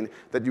gain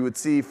that you would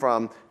see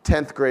from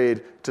 10th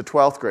grade to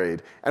 12th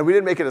grade. And we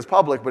didn't make it as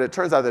public, but it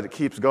turns out that it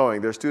keeps going.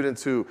 There are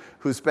students who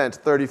spent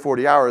 30,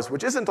 40 hours,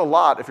 which isn't a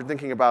lot if you're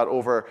thinking about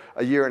over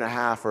a year and a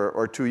half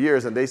or 2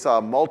 years, and they saw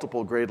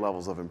multiple grade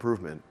levels of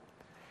improvement.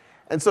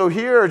 And so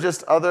here are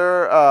just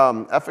other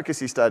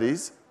efficacy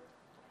studies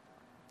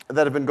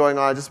that have been going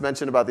on. I just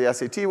mentioned about the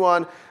SAT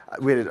one.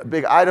 We had a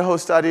big Idaho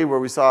study where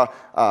we saw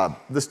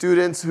the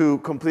students who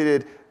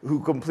completed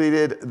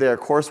their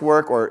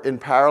coursework or in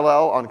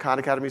parallel on Khan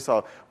Academy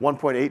saw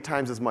 1.8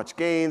 times as much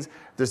gains.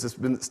 There's this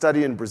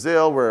study in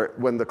Brazil where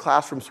when the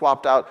classroom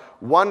swapped out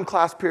 1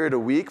 class period a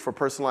week for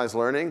personalized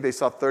learning, they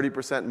saw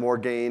 30% more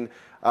gain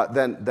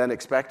than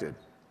expected.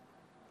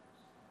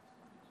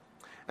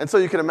 And so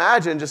you can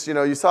imagine, just,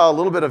 you saw a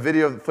little bit of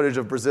video footage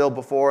of Brazil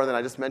before, and then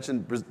I just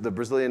mentioned the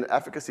Brazilian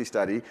efficacy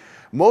study.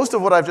 Most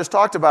of what I've just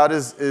talked about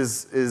is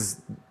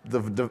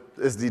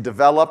the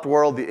developed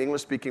world, the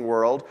English-speaking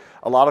world.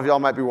 A lot of y'all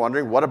might be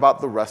wondering, what about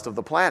the rest of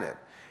the planet?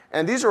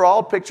 And these are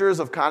all pictures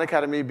of Khan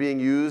Academy being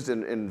used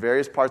in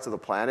various parts of the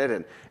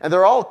planet, and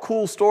they're all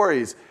cool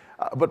stories,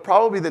 but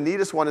probably the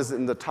neatest one is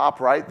in the top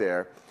right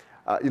there.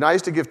 I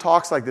used to give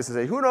talks like this and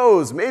say, who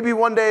knows, maybe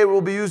one day it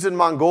will be used in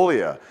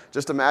Mongolia,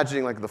 just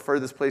imagining the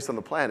furthest place on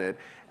the planet.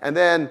 And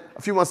then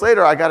a few months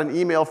later, I got an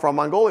email from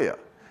Mongolia.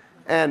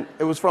 And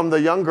it was from the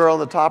young girl in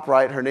the top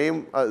right. Her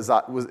name was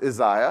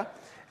Isaiah,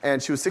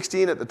 and she was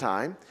 16 at the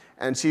time.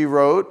 And she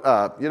wrote,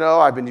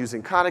 I've been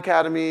using Khan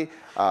Academy.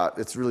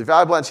 It's really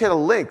valuable. And she had a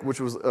link, which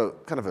was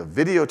kind of a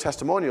video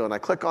testimonial. And I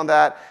click on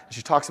that, and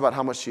she talks about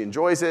how much she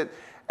enjoys it.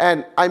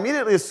 And I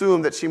immediately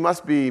assumed that she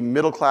must be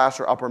middle class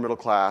or upper middle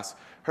class.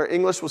 Her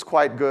English was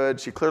quite good.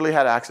 She clearly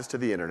had access to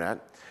the internet.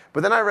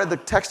 But then I read the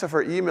text of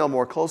her email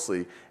more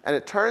closely, and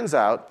it turns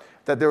out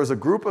that there was a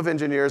group of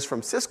engineers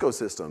from Cisco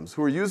Systems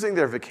who were using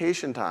their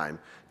vacation time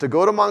to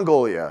go to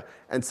Mongolia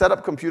and set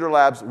up computer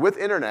labs with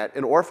internet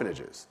in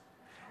orphanages.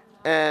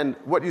 And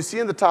what you see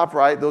in the top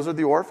right, those are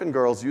the orphan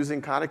girls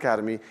using Khan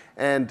Academy,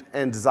 and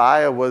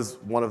Zaya was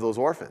one of those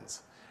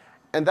orphans.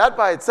 And that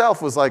by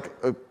itself was like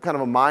a kind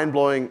of a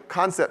mind-blowing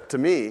concept to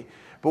me.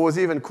 But what's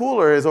even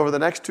cooler is over the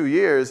next 2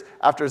 years,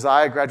 after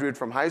Zaya graduated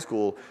from high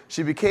school,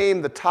 she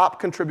became the top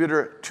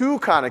contributor to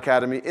Khan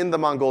Academy in the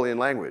Mongolian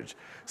language.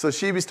 So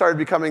she started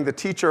becoming the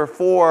teacher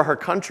for her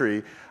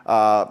country,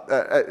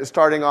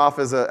 starting off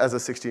as a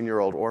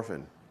 16-year-old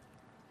orphan.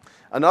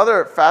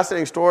 Another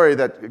fascinating story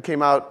that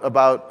came out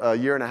about a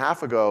year and a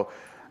half ago,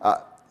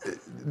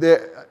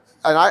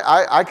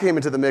 I came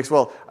into the mix.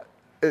 Well,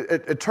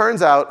 it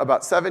turns out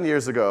about 7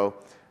 years ago,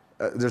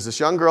 there's this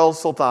young girl,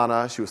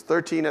 Sultana. She was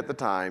 13 at the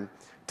time.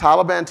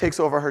 Taliban takes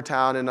over her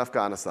town in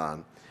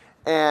Afghanistan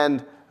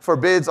and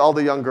forbids all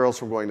the young girls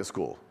from going to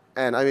school.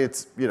 And I mean,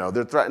 it's, you know,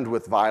 they're threatened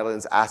with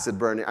violence, acid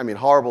burning, I mean,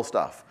 horrible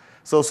stuff.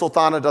 So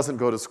Sultana doesn't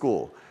go to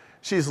school.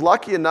 She's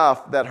lucky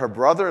enough that her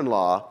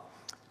brother-in-law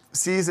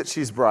sees that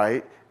she's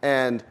bright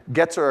and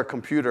gets her a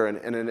computer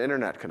and an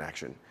internet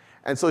connection.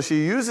 And so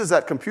she uses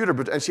that computer,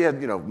 and she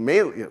had,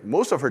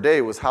 most of her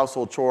day was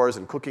household chores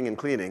and cooking and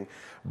cleaning.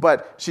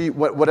 But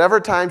whatever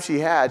time she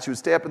had, she would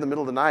stay up in the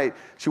middle of the night.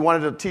 She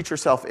wanted to teach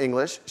herself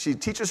English. She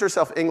teaches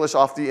herself English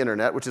off the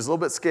internet, which is a little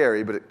bit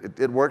scary, but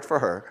it worked for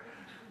her.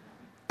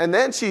 And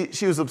then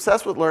she was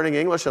obsessed with learning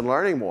English and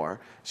learning more.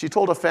 She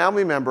told a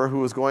family member who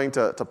was going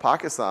to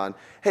Pakistan,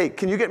 hey,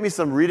 can you get me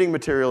some reading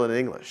material in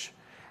English?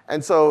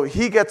 And so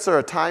he gets her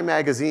a Time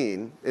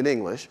magazine in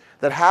English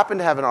that happened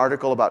to have an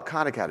article about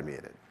Khan Academy in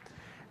it.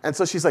 And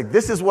so she's like,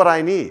 this is what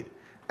I need.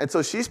 And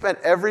so she spent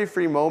every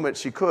free moment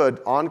she could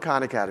on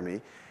Khan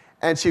Academy.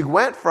 And she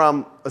went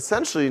from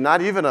essentially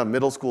not even a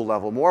middle school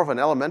level, more of an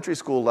elementary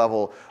school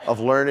level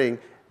of learning,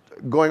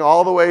 going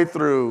all the way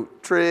through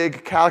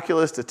trig,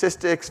 calculus,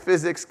 statistics,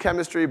 physics,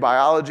 chemistry,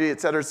 biology,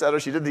 et cetera, et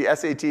cetera. She did the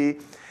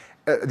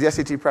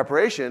SAT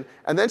preparation.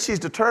 And then she's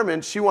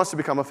determined she wants to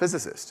become a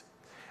physicist.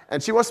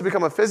 And she wants to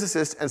become a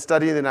physicist and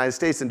study in the United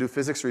States and do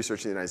physics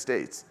research in the United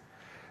States.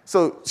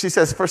 So she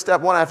says, for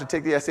step one, I have to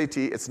take the SAT.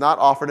 It's not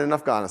offered in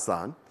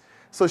Afghanistan.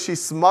 So she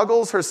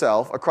smuggles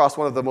herself across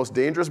one of the most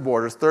dangerous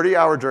borders,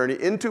 30-hour journey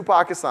into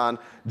Pakistan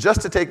just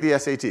to take the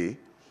SAT.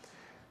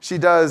 She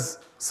does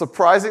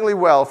surprisingly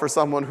well for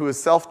someone who is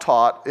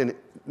self-taught in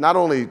not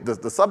only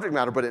the subject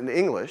matter, but in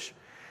English.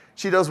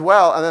 She does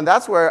well, and then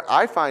that's where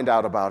I find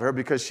out about her,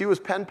 because she was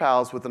pen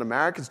pals with an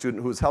American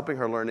student who was helping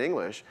her learn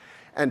English,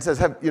 and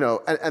says,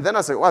 and then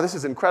I say, wow, this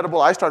is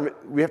incredible.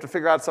 We have to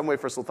figure out some way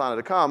for Sultana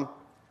to come.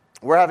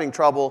 We're having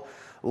trouble.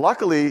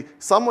 Luckily,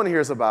 someone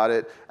hears about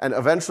it and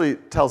eventually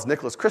tells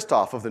Nicholas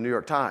Kristof of the New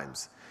York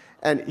Times.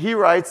 And he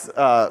writes,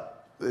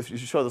 if you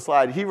show the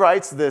slide, he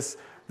writes this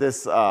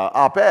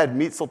op-ed,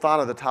 Meet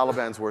Sultana, the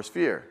Taliban's Worst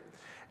Fear.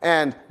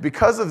 And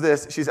because of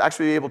this, she's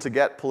actually able to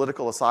get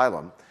political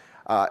asylum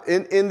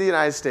in the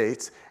United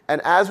States.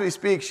 And as we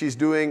speak, she's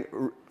doing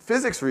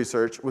physics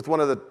research with one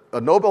of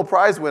a Nobel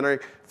Prize winning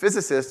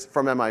physicists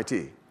from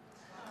MIT.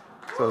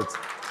 So it's...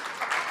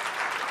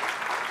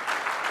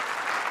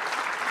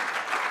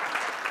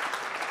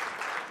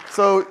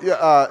 So,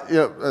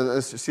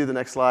 let's see the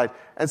next slide.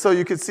 And so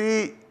you can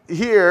see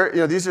here,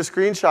 these are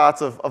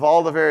screenshots of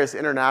all the various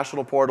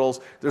international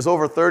portals. There's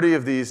over 30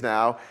 of these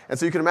now. And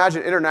so you can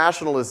imagine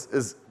international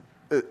is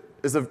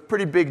a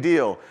pretty big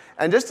deal.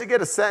 And just to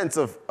get a sense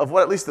of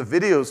what at least the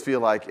videos feel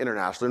like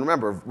internationally, and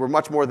remember, we're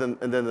much more than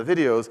the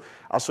videos,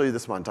 I'll show you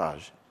this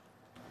montage.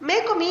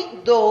 Me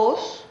comí 2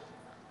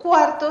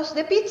 cuartos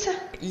de pizza.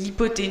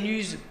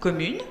 L'hypoténuse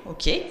commune,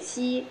 ok.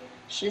 Si.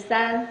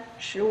 13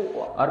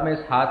 15 और मैं इस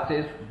हाथ से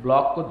इस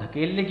block को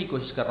धकेलने की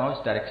कोशिश कर रहा हूँ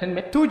इस डायरेक्शन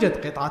में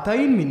توجد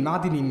قطعتين من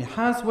معدن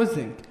النحاس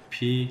والزنك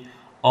P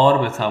R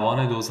به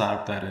توان 2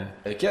 ضرب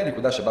داره כי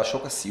הנקודה שבה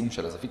שוק הסיום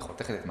של הזווית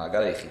חותכת את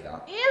מעגל היחידה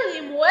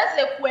ili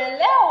muweze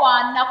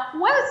kuelewa na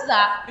kuweza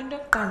Une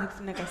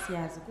tanık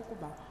negasiazı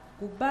kukuba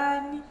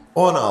kubani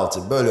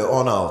 16 bölü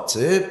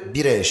 16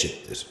 1'e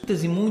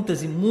eşittir.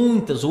 Muitas e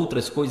muitas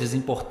outras coisas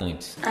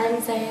importantes.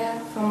 I'm Zaya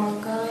from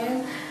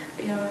Mongolia.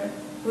 Your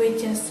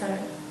videos are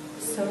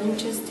so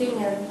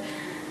interesting and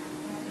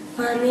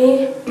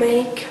funny.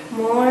 Make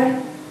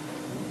more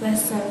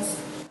lessons.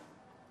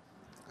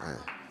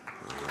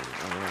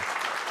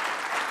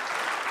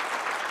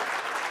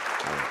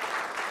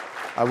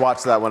 I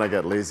watch that when I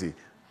get lazy.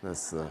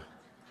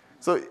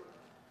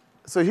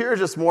 So here are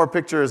just more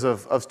pictures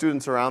of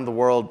students around the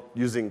world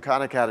using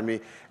Khan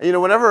Academy.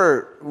 And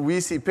whenever we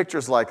see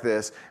pictures like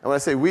this, and when I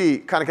say we,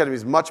 Khan Academy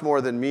is much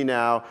more than me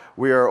now.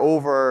 We are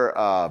over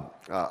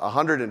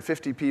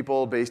 150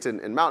 people based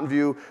in Mountain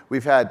View.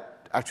 We've had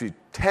actually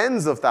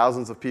tens of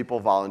thousands of people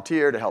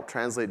volunteer to help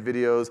translate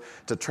videos,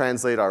 to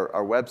translate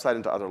our website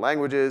into other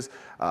languages,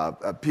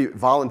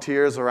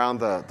 volunteers around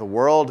the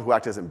world who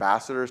act as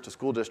ambassadors to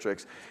school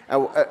districts.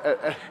 And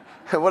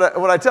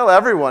what I tell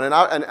everyone,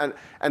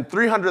 and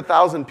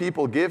 300,000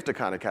 people give to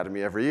Khan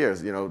Academy every year,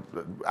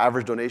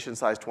 average donation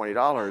size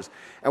 $20.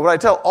 And what I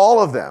tell all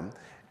of them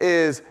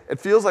is it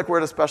feels like we're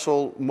at a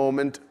special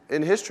moment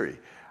in history.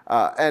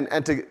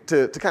 And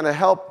to kind of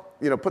help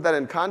put that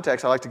in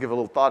context, I like to give a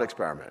little thought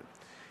experiment.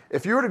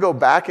 If you were to go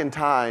back in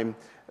time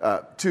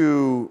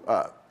to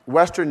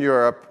Western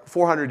Europe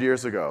 400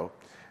 years ago,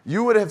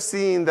 you would have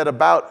seen that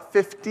about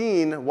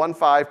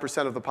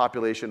 15% of the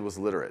population was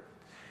literate.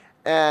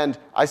 And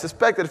I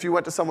suspect that if you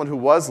went to someone who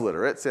was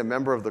literate, say a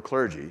member of the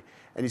clergy,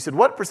 and you said,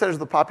 what percentage of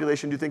the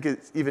population do you think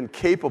is even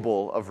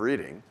capable of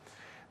reading?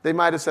 They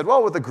might have said,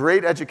 well, with a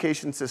great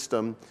education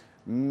system,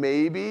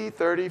 maybe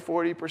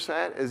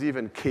 30–40% is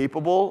even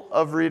capable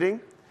of reading.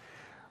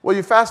 Well,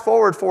 you fast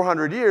forward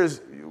 400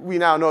 years, we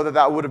now know that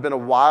that would have been a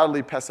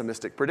wildly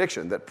pessimistic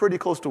prediction, that pretty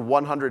close to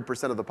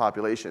 100% of the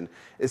population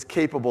is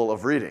capable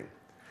of reading.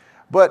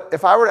 But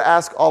if I were to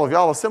ask all of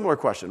y'all a similar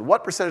question,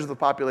 what percentage of the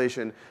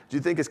population do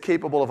you think is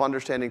capable of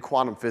understanding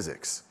quantum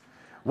physics?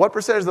 What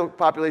percentage of the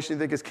population do you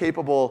think is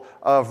capable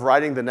of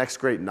writing the next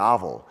great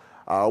novel?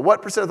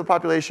 What percent of the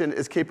population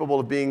is capable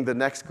of being the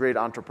next great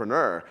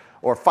entrepreneur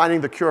or finding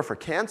the cure for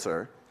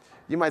cancer?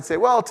 You might say,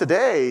 well,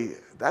 today,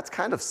 that's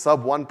kind of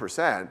sub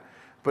 1%,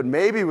 but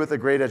maybe with a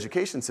great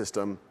education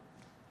system,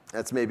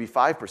 that's maybe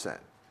 5%.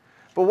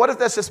 But what if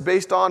that's just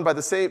based on by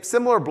the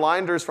similar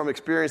blinders from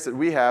experience that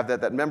we have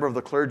that member of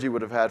the clergy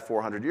would have had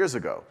 400 years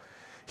ago?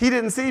 He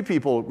didn't see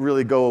people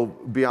really go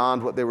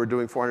beyond what they were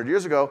doing 400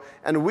 years ago.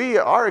 And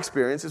our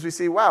experience is we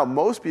see, wow,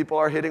 most people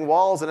are hitting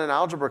walls in an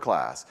algebra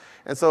class.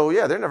 And so,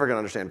 yeah, they're never going to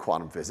understand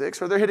quantum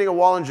physics. Or they're hitting a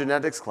wall in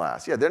genetics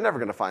class. Yeah, they're never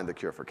going to find the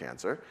cure for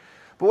cancer.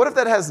 But what if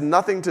that has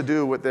nothing to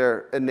do with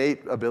their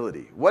innate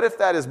ability? What if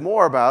that is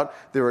more about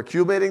they were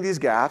accumulating these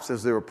gaps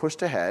as they were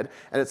pushed ahead,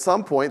 and at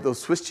some point those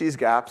Swiss cheese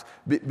gaps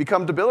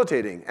become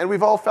debilitating? And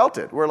we've all felt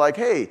it. We're like,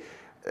 hey,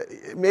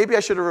 maybe I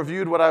should have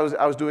reviewed what I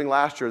was doing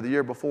last year, the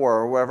year before,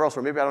 or wherever else,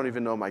 or maybe I don't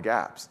even know my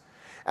gaps.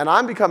 And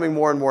I'm becoming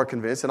more and more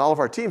convinced, and all of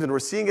our teams, and we're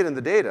seeing it in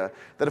the data,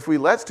 that if we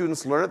let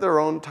students learn at their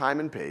own time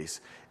and pace,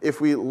 if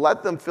we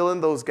let them fill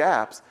in those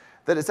gaps,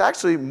 that it's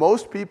actually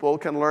most people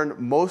can learn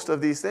most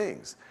of these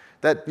things.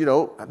 That,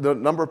 the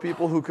number of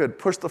people who could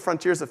push the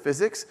frontiers of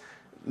physics,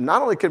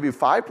 not only could it be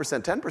 5%,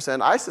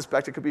 10%, I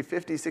suspect it could be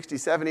 50, 60,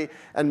 70,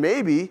 and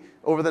maybe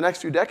over the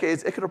next few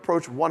decades, it could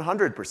approach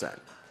 100%.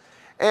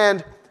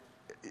 And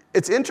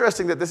it's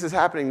interesting that this is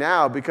happening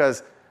now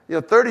because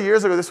 30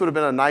 years ago, this would have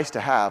been a nice to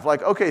have.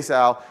 Like, okay,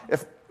 Sal,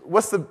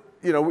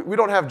 we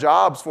don't have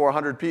jobs for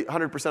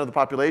 100% of the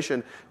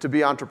population to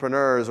be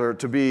entrepreneurs or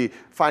to be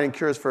finding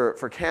cures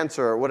for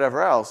cancer or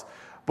whatever else.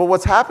 But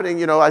what's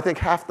happening, I think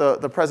half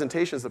the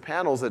presentations, the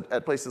panels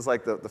at places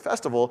like the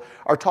festival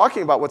are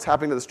talking about what's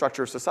happening to the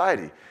structure of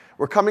society.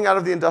 We're coming out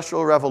of the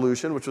Industrial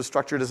Revolution, which was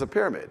structured as a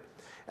pyramid.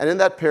 And in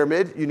that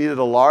pyramid, you needed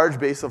a large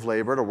base of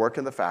labor to work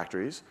in the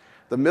factories.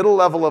 The middle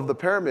level of the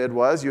pyramid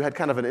was you had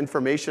kind of an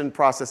information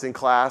processing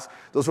class.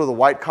 Those were the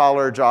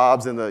white-collar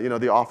jobs in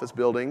the office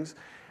buildings.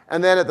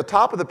 And then at the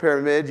top of the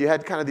pyramid, you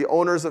had kind of the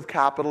owners of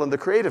capital and the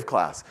creative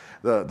class,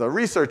 the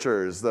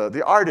researchers,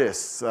 the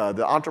artists,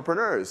 the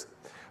entrepreneurs.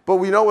 But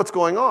we know what's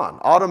going on.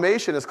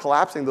 Automation is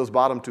collapsing those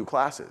bottom two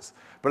classes.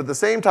 But at the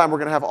same time, we're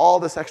going to have all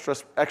this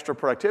extra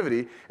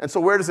productivity. And so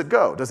where does it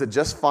go? Does it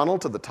just funnel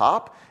to the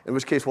top, in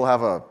which case we'll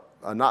have a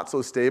not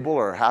so stable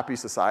or happy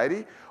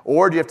society?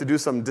 Or do you have to do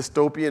some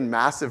dystopian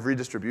massive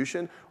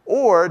redistribution?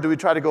 Or do we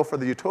try to go for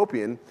the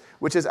utopian,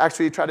 which is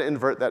actually try to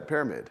invert that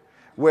pyramid,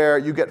 where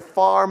you get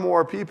far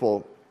more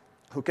people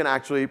who can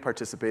actually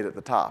participate at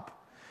the top?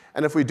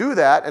 And if we do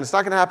that, and it's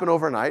not going to happen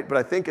overnight, but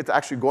I think it's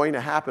actually going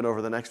to happen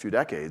over the next few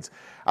decades,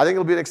 I think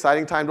it'll be an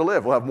exciting time to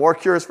live. We'll have more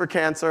cures for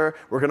cancer.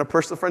 We're going to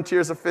push the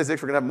frontiers of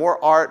physics. We're going to have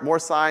more art, more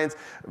science,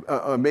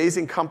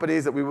 amazing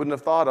companies that we wouldn't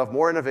have thought of,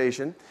 more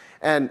innovation.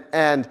 And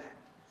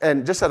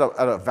just at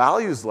a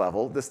values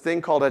level, this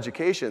thing called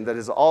education that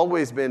has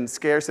always been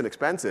scarce and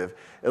expensive,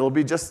 it'll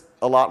be just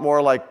a lot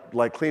more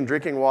like clean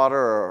drinking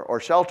water or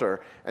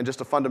shelter and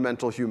just a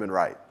fundamental human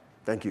right.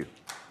 Thank you.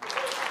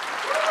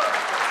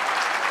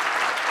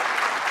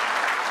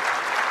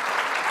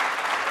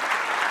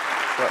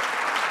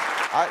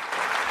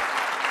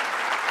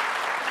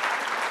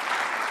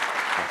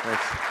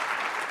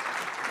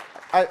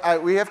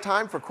 We have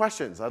time for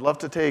questions. I'd love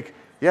to take,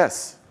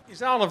 yes.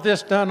 Is all of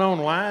this done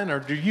online, or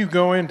do you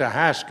go into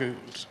high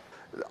schools?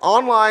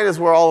 Online is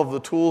where all of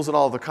the tools and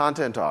all of the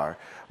content are.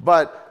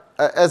 But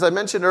as I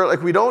mentioned earlier,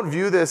 we don't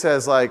view this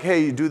as like,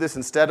 hey, you do this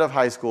instead of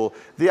high school.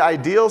 The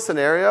ideal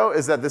scenario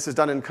is that this is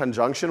done in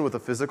conjunction with a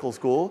physical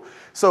school.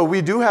 So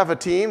we do have a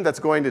team that's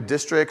going to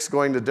districts,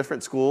 going to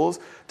different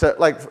schools. To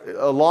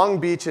Long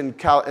Beach,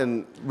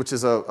 which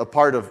is a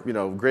part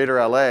of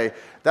greater LA,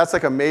 that's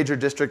like a major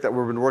district that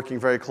we've been working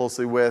very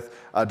closely with.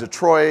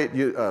 Detroit,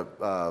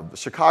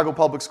 Chicago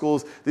public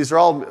schools. These are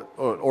all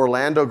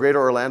greater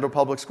Orlando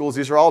public schools.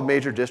 These are all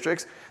major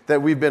districts that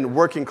we've been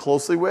working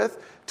closely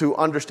with to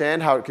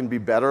understand how it can be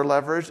better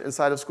leveraged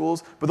inside of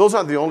schools. But those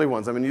aren't the only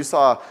ones. I mean, you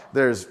saw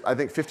there's, I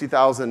think,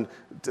 50,000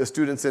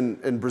 students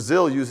in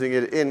Brazil using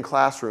it in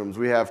classrooms.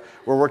 We're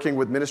working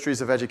with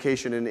ministries of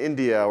education in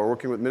India. We're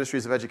working with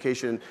ministries of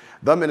education,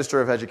 the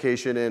Minister of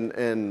Education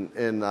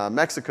in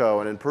Mexico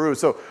and in Peru.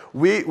 So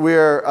we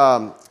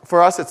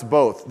for us, it's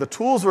both. The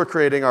tools we're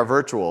creating are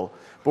virtual,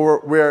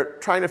 but we're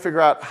trying to figure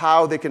out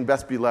how they can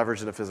best be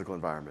leveraged in a physical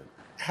environment.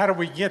 How do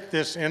we get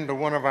this into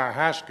one of our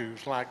high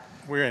schools like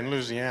we're in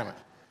Louisiana?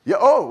 Yeah.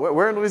 Oh,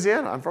 we're in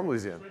Louisiana. I'm from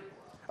Louisiana.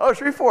 Oh,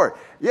 Shreveport.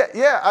 Yeah.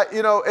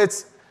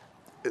 It's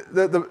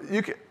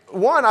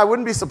one. I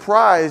wouldn't be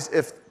surprised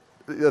if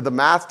the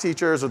math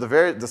teachers or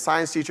the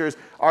science teachers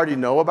already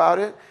know about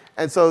it,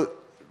 and so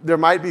there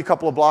might be a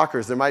couple of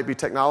blockers. There might be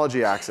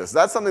technology access.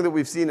 That's something that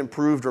we've seen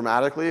improve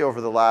dramatically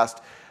over the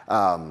last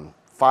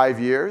 5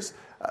 years.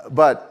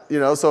 But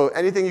so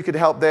anything you could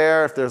help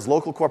there. If there's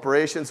local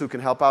corporations who can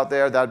help out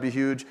there, that'd be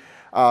huge.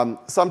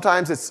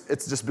 Sometimes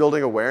it's just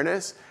building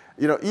awareness.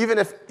 Even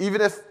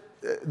if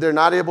they're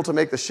not able to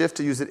make the shift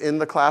to use it in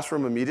the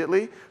classroom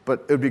immediately,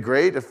 but it would be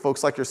great if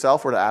folks like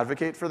yourself were to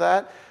advocate for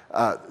that.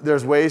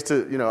 There's ways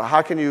to,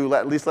 how can you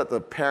at least let the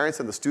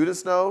parents and the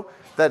students know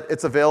that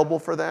it's available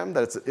for them,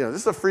 that it's, this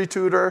is a free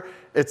tutor.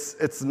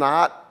 It's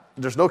not,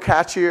 there's no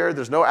catch here,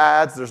 there's no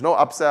ads, there's no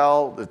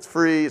upsell, it's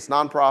free, it's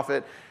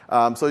nonprofit.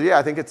 So yeah,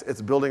 I think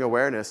it's building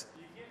awareness.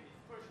 Do you get any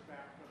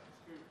pushback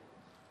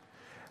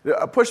from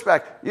the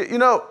Pushback,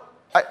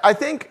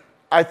 school?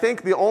 I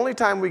think the only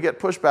time we get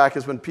pushback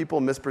is when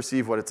people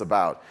misperceive what it's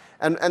about.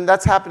 And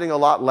that's happening a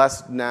lot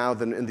less now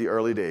than in the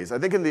early days. I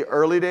think in the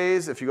early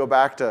days, if you go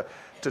back to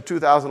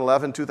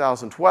 2011,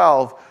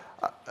 2012,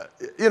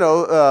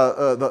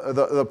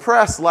 the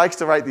press likes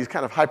to write these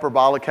kind of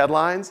hyperbolic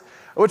headlines,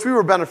 which we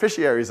were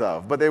beneficiaries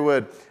of. But they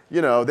would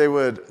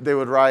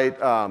write,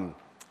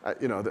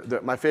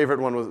 my favorite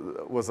one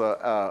was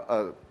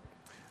the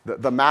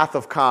Math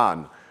of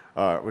Khan,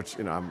 which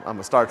I'm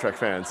a Star Trek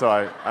fan, so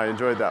I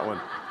enjoyed that one.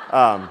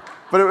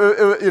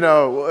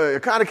 But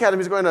Khan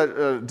Academy is going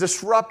to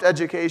disrupt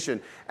education,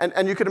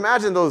 and you can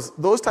imagine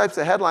those types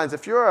of headlines.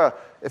 If you're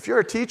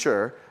a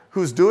teacher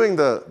who's doing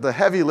the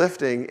heavy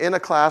lifting in a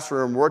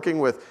classroom, working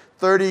with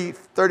 30,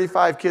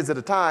 35 kids at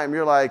a time,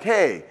 you're like,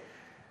 hey,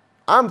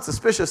 I'm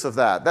suspicious of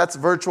that. That's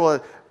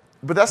virtual.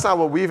 But that's not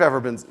what we've ever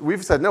been.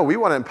 We've said, no, we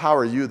want to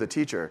empower you, the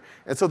teacher.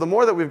 And so the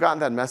more that we've gotten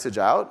that message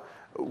out,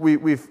 we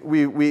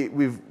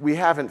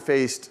haven't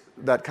faced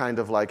that kind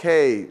of like,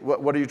 hey,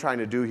 what are you trying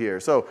to do here?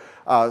 So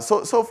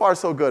far,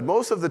 so good.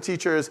 Most of the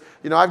teachers,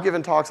 I've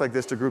given talks like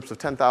this to groups of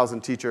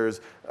 10,000 teachers,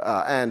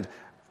 and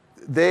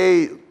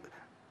it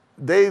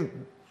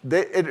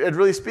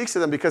really speaks to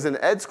them because in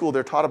ed school,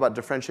 they're taught about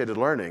differentiated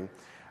learning.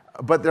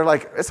 But they're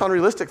like, it's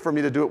unrealistic for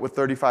me to do it with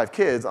 35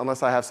 kids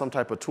unless I have some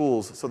type of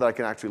tools so that I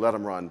can actually let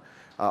them run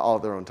all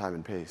at their own time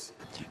and pace.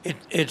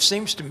 It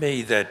seems to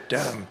me that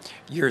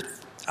your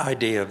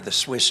idea of the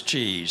Swiss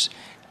cheese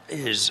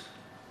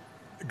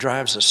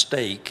drives a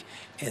stake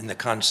in the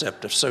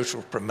concept of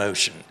social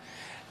promotion.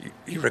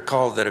 You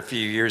recall that a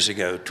few years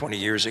ago, 20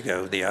 years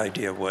ago, the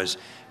idea was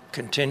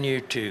continue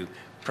to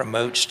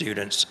promote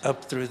students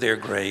up through their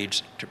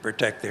grades to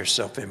protect their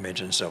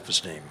self-image and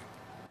self-esteem.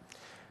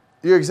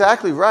 You're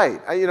exactly right.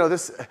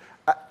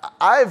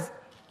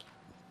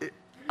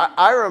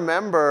 I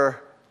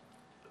remember,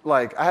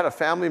 like, I had a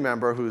family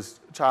member whose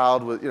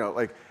child was,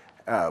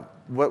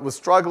 was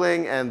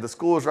struggling, and the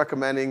school was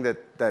recommending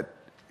that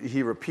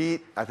he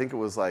repeat. I think it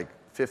was like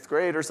 5th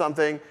grade or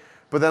something.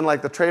 But then,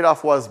 like, the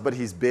trade-off was, but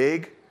he's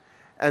big,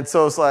 and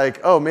so it's like,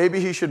 oh, maybe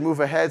he should move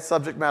ahead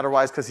subject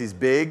matter-wise because he's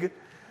big.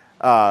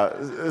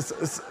 And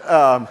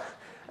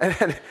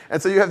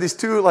so you have these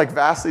two like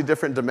vastly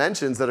different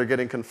dimensions that are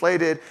getting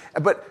conflated.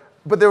 But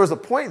there was a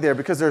point there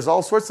because there's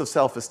all sorts of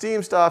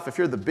self-esteem stuff. If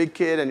you're the big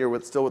kid and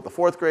you're still with the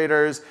 4th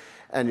graders,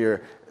 and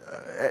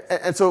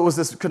so it was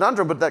this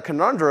conundrum. But that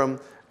conundrum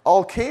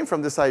all came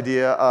from this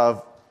idea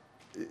of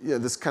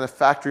this kind of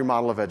factory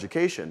model of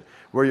education,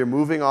 where you're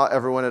moving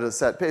everyone at a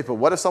set pace. But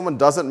what if someone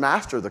doesn't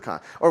master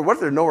or what if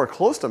they're nowhere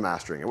close to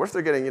mastering it? What if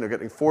they're getting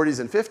 40s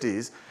and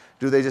 50s?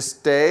 Do they just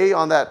stay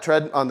on that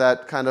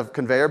kind of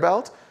conveyor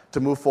belt to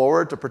move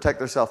forward, to protect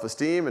their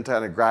self-esteem and to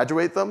kind of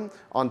graduate them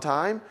on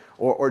time?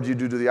 Or do you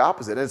do the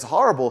opposite? And it's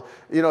horrible.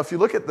 If you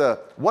look at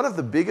one of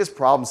the biggest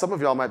problems, some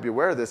of y'all might be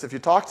aware of this, if you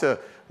talk to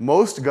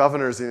most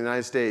governors in the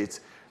United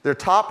States,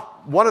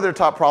 one of their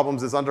top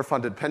problems is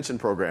underfunded pension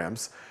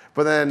programs.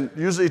 But then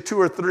usually 2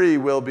 or 3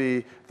 will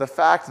be the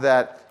fact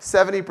that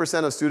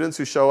 70% of students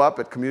who show up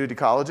at community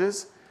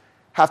colleges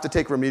have to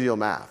take remedial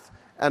math.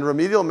 And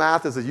remedial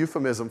math is a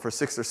euphemism for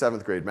 6th or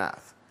 7th grade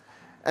math.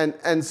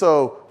 And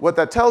so what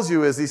that tells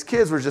you is these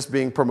kids were just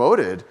being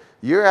promoted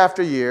year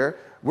after year.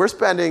 We're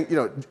spending,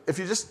 if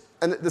you just,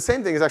 and the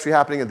same thing is actually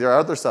happening in their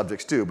other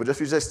subjects too, but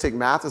if you just take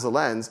math as a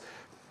lens,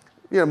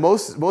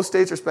 most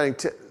states are spending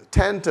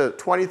 $10,000 to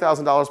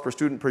 $20,000 per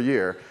student per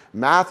year.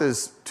 Math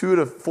is $2,000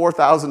 to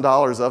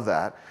 $4,000 of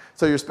that.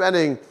 So you're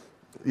spending,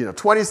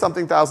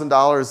 $20-something thousand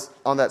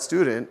on that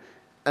student,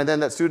 and then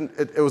that student,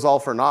 it was all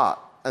for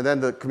naught. And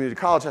then the community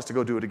college has to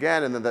go do it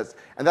again, and then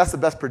that's the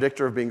best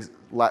predictor of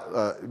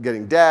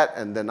getting debt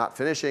and then not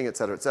finishing, et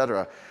cetera, et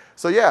cetera.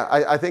 So yeah,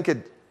 I think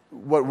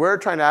what we're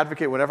trying to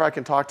advocate whenever I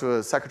can talk to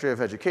a secretary of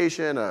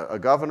education, a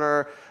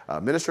governor, a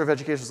minister of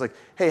education, is like,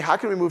 hey, how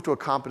can we move to a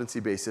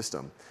competency-based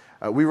system?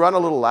 We run a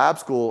little lab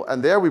school,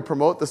 and there we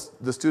promote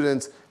the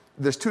students.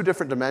 There's two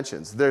different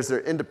dimensions. There's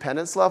their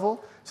independence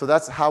level, so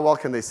that's how well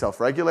can they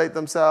self-regulate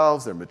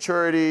themselves, their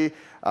maturity,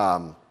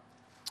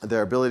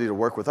 their ability to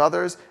work with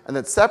others, and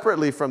then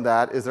separately from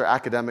that is their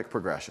academic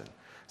progression.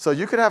 So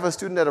you could have a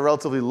student at a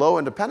relatively low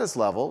independence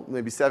level,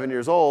 maybe 7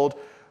 years old,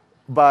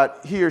 but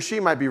he or she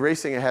might be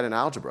racing ahead in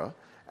algebra.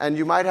 And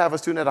you might have a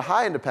student at a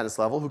high independence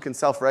level who can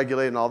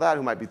self-regulate and all that,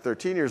 who might be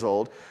 13 years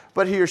old,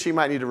 but he or she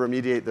might need to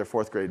remediate their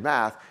 4th grade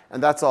math,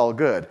 and that's all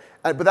good.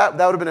 But that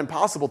would have been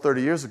impossible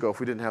 30 years ago if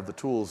we didn't have the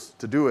tools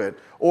to do it,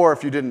 or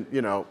if you didn't,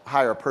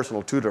 hire a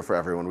personal tutor for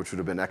everyone, which would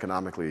have been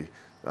economically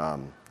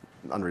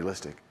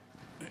unrealistic.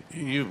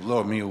 You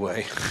blow me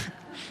away.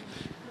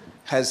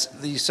 Has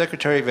the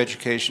Secretary of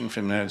Education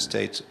from the United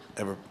States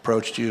ever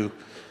approached you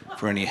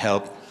for any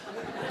help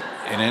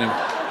in any?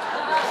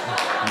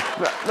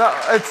 No,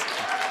 it's.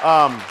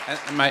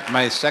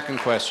 My second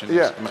question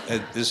is,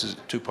 this is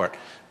two-part.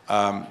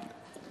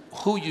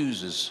 Who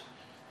uses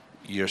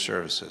your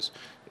services?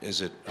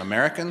 Is it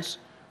Americans,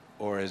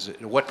 or is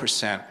it what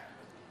percent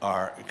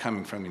are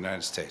coming from the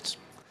United States?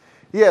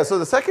 Yeah. So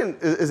the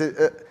second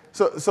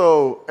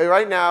so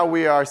right now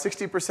we are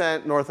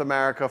 60% North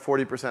America,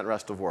 40%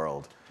 rest of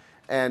world,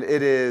 and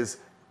it is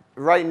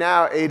right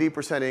now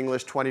 80%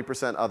 English,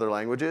 20% other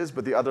languages,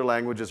 but the other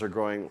languages are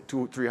growing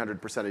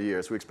 200-300% a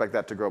year, so we expect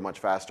that to grow much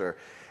faster.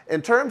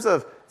 In terms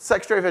of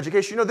Secretary of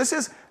Education, it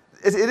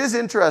is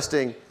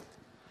interesting.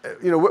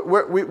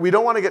 We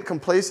don't want to get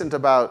complacent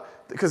about,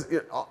 because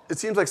it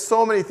seems like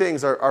so many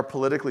things are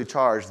politically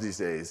charged these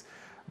days.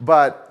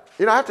 But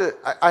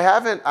I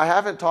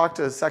haven't talked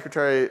to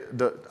Secretary.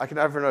 I can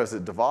never know, is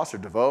it DeVos or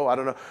DeVoe? I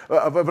don't know.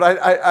 But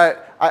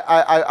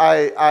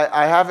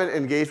I haven't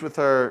engaged with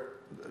her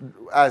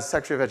as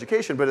Secretary of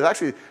Education, but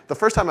the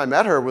first time I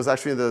met her was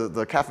actually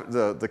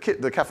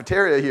the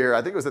cafeteria here.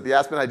 I think it was at the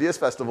Aspen Ideas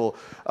Festival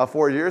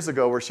 4 years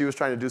ago, where she was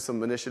trying to do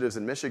some initiatives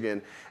in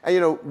Michigan.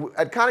 And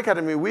at Khan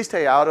Academy, we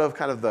stay out of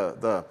kind of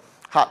the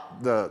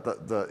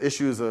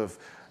issues of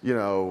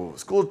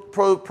school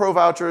pro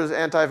vouchers,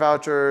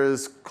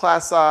 anti-vouchers,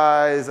 class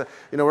size.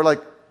 We're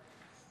like,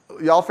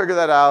 y'all figure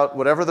that out.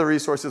 Whatever the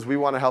resources, we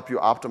want to help you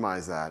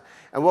optimize that.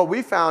 And what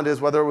we found is,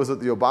 whether it was the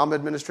Obama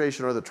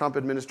administration or the Trump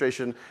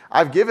administration,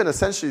 I've given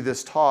essentially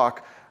this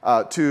talk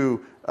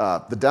to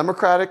the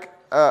Democratic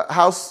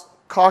House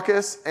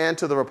caucus and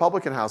to the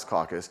Republican House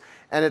caucus,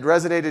 and it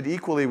resonated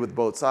equally with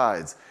both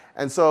sides.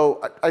 And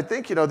so I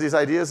think these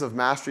ideas of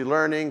mastery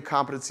learning,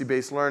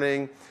 competency-based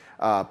learning,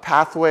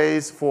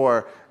 pathways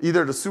for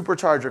either to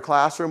supercharge your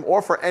classroom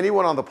or for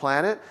anyone on the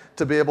planet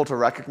to be able to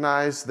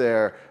recognize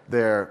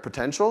their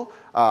potential.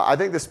 I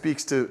think this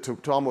speaks to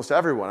almost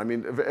everyone. I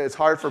mean, it's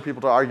hard for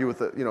people to argue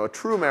with a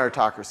true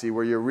meritocracy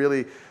where you're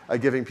really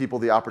giving people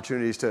the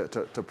opportunities to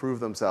prove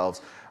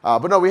themselves.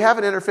 But no, we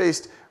haven't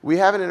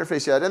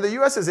interfaced yet. And the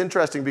U.S. is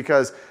interesting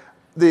because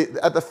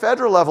at the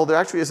federal level, there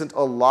actually isn't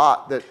a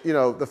lot that,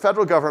 the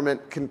federal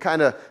government can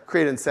kind of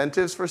create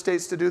incentives for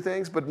states to do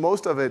things, but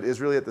most of it is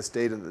really at the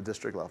state and the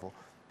district level.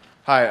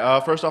 Hi,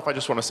 first off, I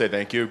just want to say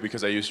thank you,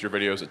 because I used your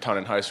videos a ton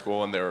in high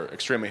school and they were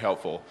extremely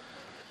helpful.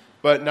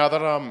 But now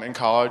that I'm in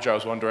college, I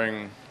was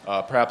wondering,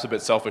 perhaps a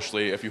bit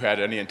selfishly, if you had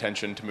any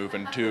intention to move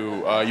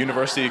into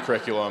university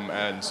curriculum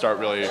and start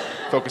really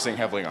focusing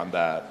heavily on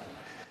that.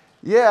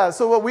 Yeah,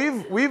 so what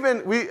we've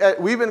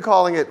been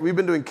calling it, we've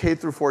been doing K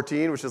through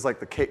 14, which is like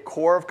the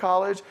core of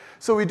college.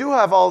 So we do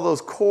have all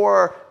those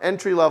core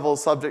entry-level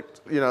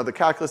subject, the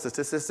calculus, the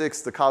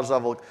statistics, the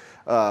college-level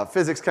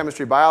physics,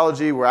 chemistry,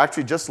 biology. We're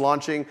actually just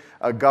launching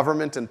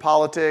government and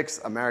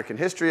politics, American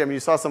history. I mean, you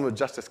saw some of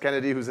Justice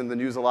Kennedy, who's in the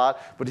news a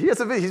lot, but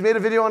he's made a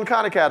video on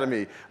Khan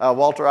Academy.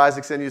 Walter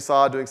Isaacson, you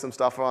saw doing some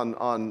stuff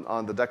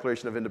on the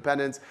Declaration of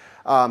Independence.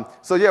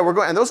 So yeah, we're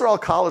going, and those are all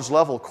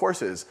college-level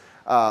courses.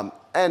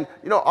 And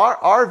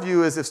our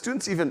view is,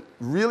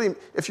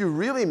 if you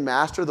really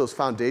master those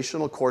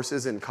foundational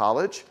courses in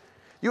college,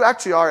 you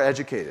actually are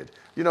educated.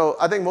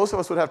 I think most of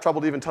us would have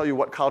trouble to even tell you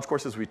what college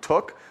courses we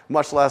took,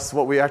 much less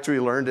what we actually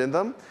learned in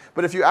them.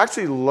 But if you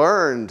actually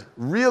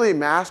really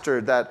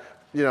mastered that,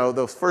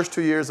 those first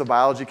 2 years of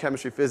biology,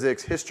 chemistry,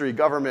 physics, history,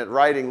 government,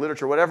 writing,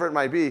 literature, whatever it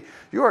might be,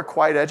 you are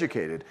quite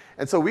educated.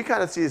 And so we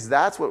kind of see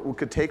that's what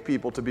could take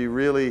people to be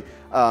really,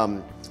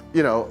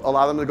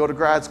 allow them to go to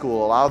grad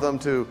school, allow them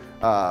to,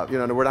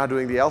 we're not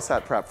doing the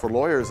LSAT prep for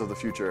lawyers of the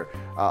future,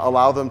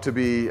 allow them to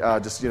be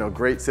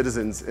great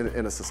citizens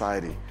in a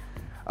society.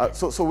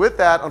 So with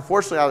that,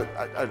 unfortunately,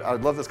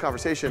 I'd love this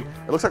conversation.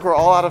 It looks like we're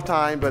all out of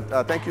time,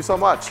 but thank you so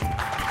much.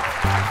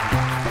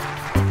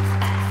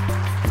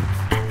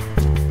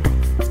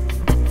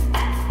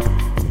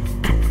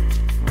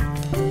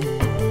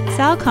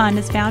 Sal Khan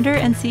is founder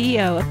and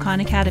CEO of Khan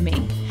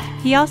Academy.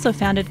 He also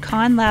founded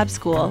Khan Lab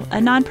School, a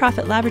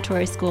nonprofit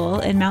laboratory school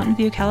in Mountain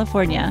View,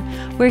 California,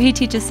 where he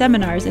teaches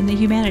seminars in the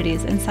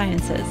humanities and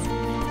sciences.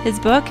 His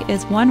book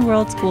is One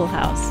World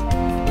Schoolhouse.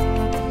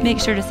 Make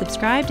sure to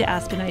subscribe to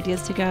Aspen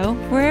Ideas to Go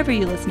wherever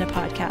you listen to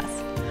podcasts.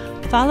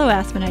 Follow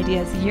Aspen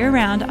Ideas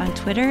year-round on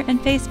Twitter and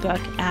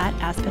Facebook at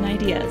Aspen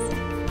Ideas.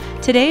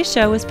 Today's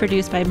show was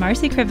produced by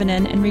Marcy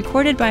Krivonen and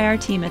recorded by our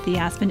team at the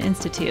Aspen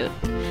Institute.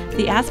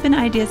 The Aspen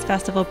Ideas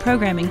Festival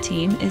programming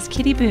team is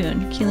Kitty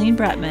Boone, Keeleen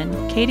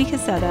Bretman, Katie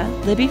Cassetta,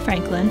 Libby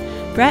Franklin,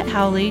 Brett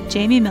Howley,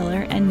 Jamie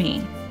Miller, and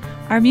me.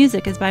 Our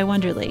music is by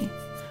Wonderly.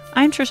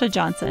 I'm Trisha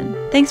Johnson.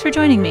 Thanks for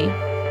joining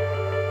me.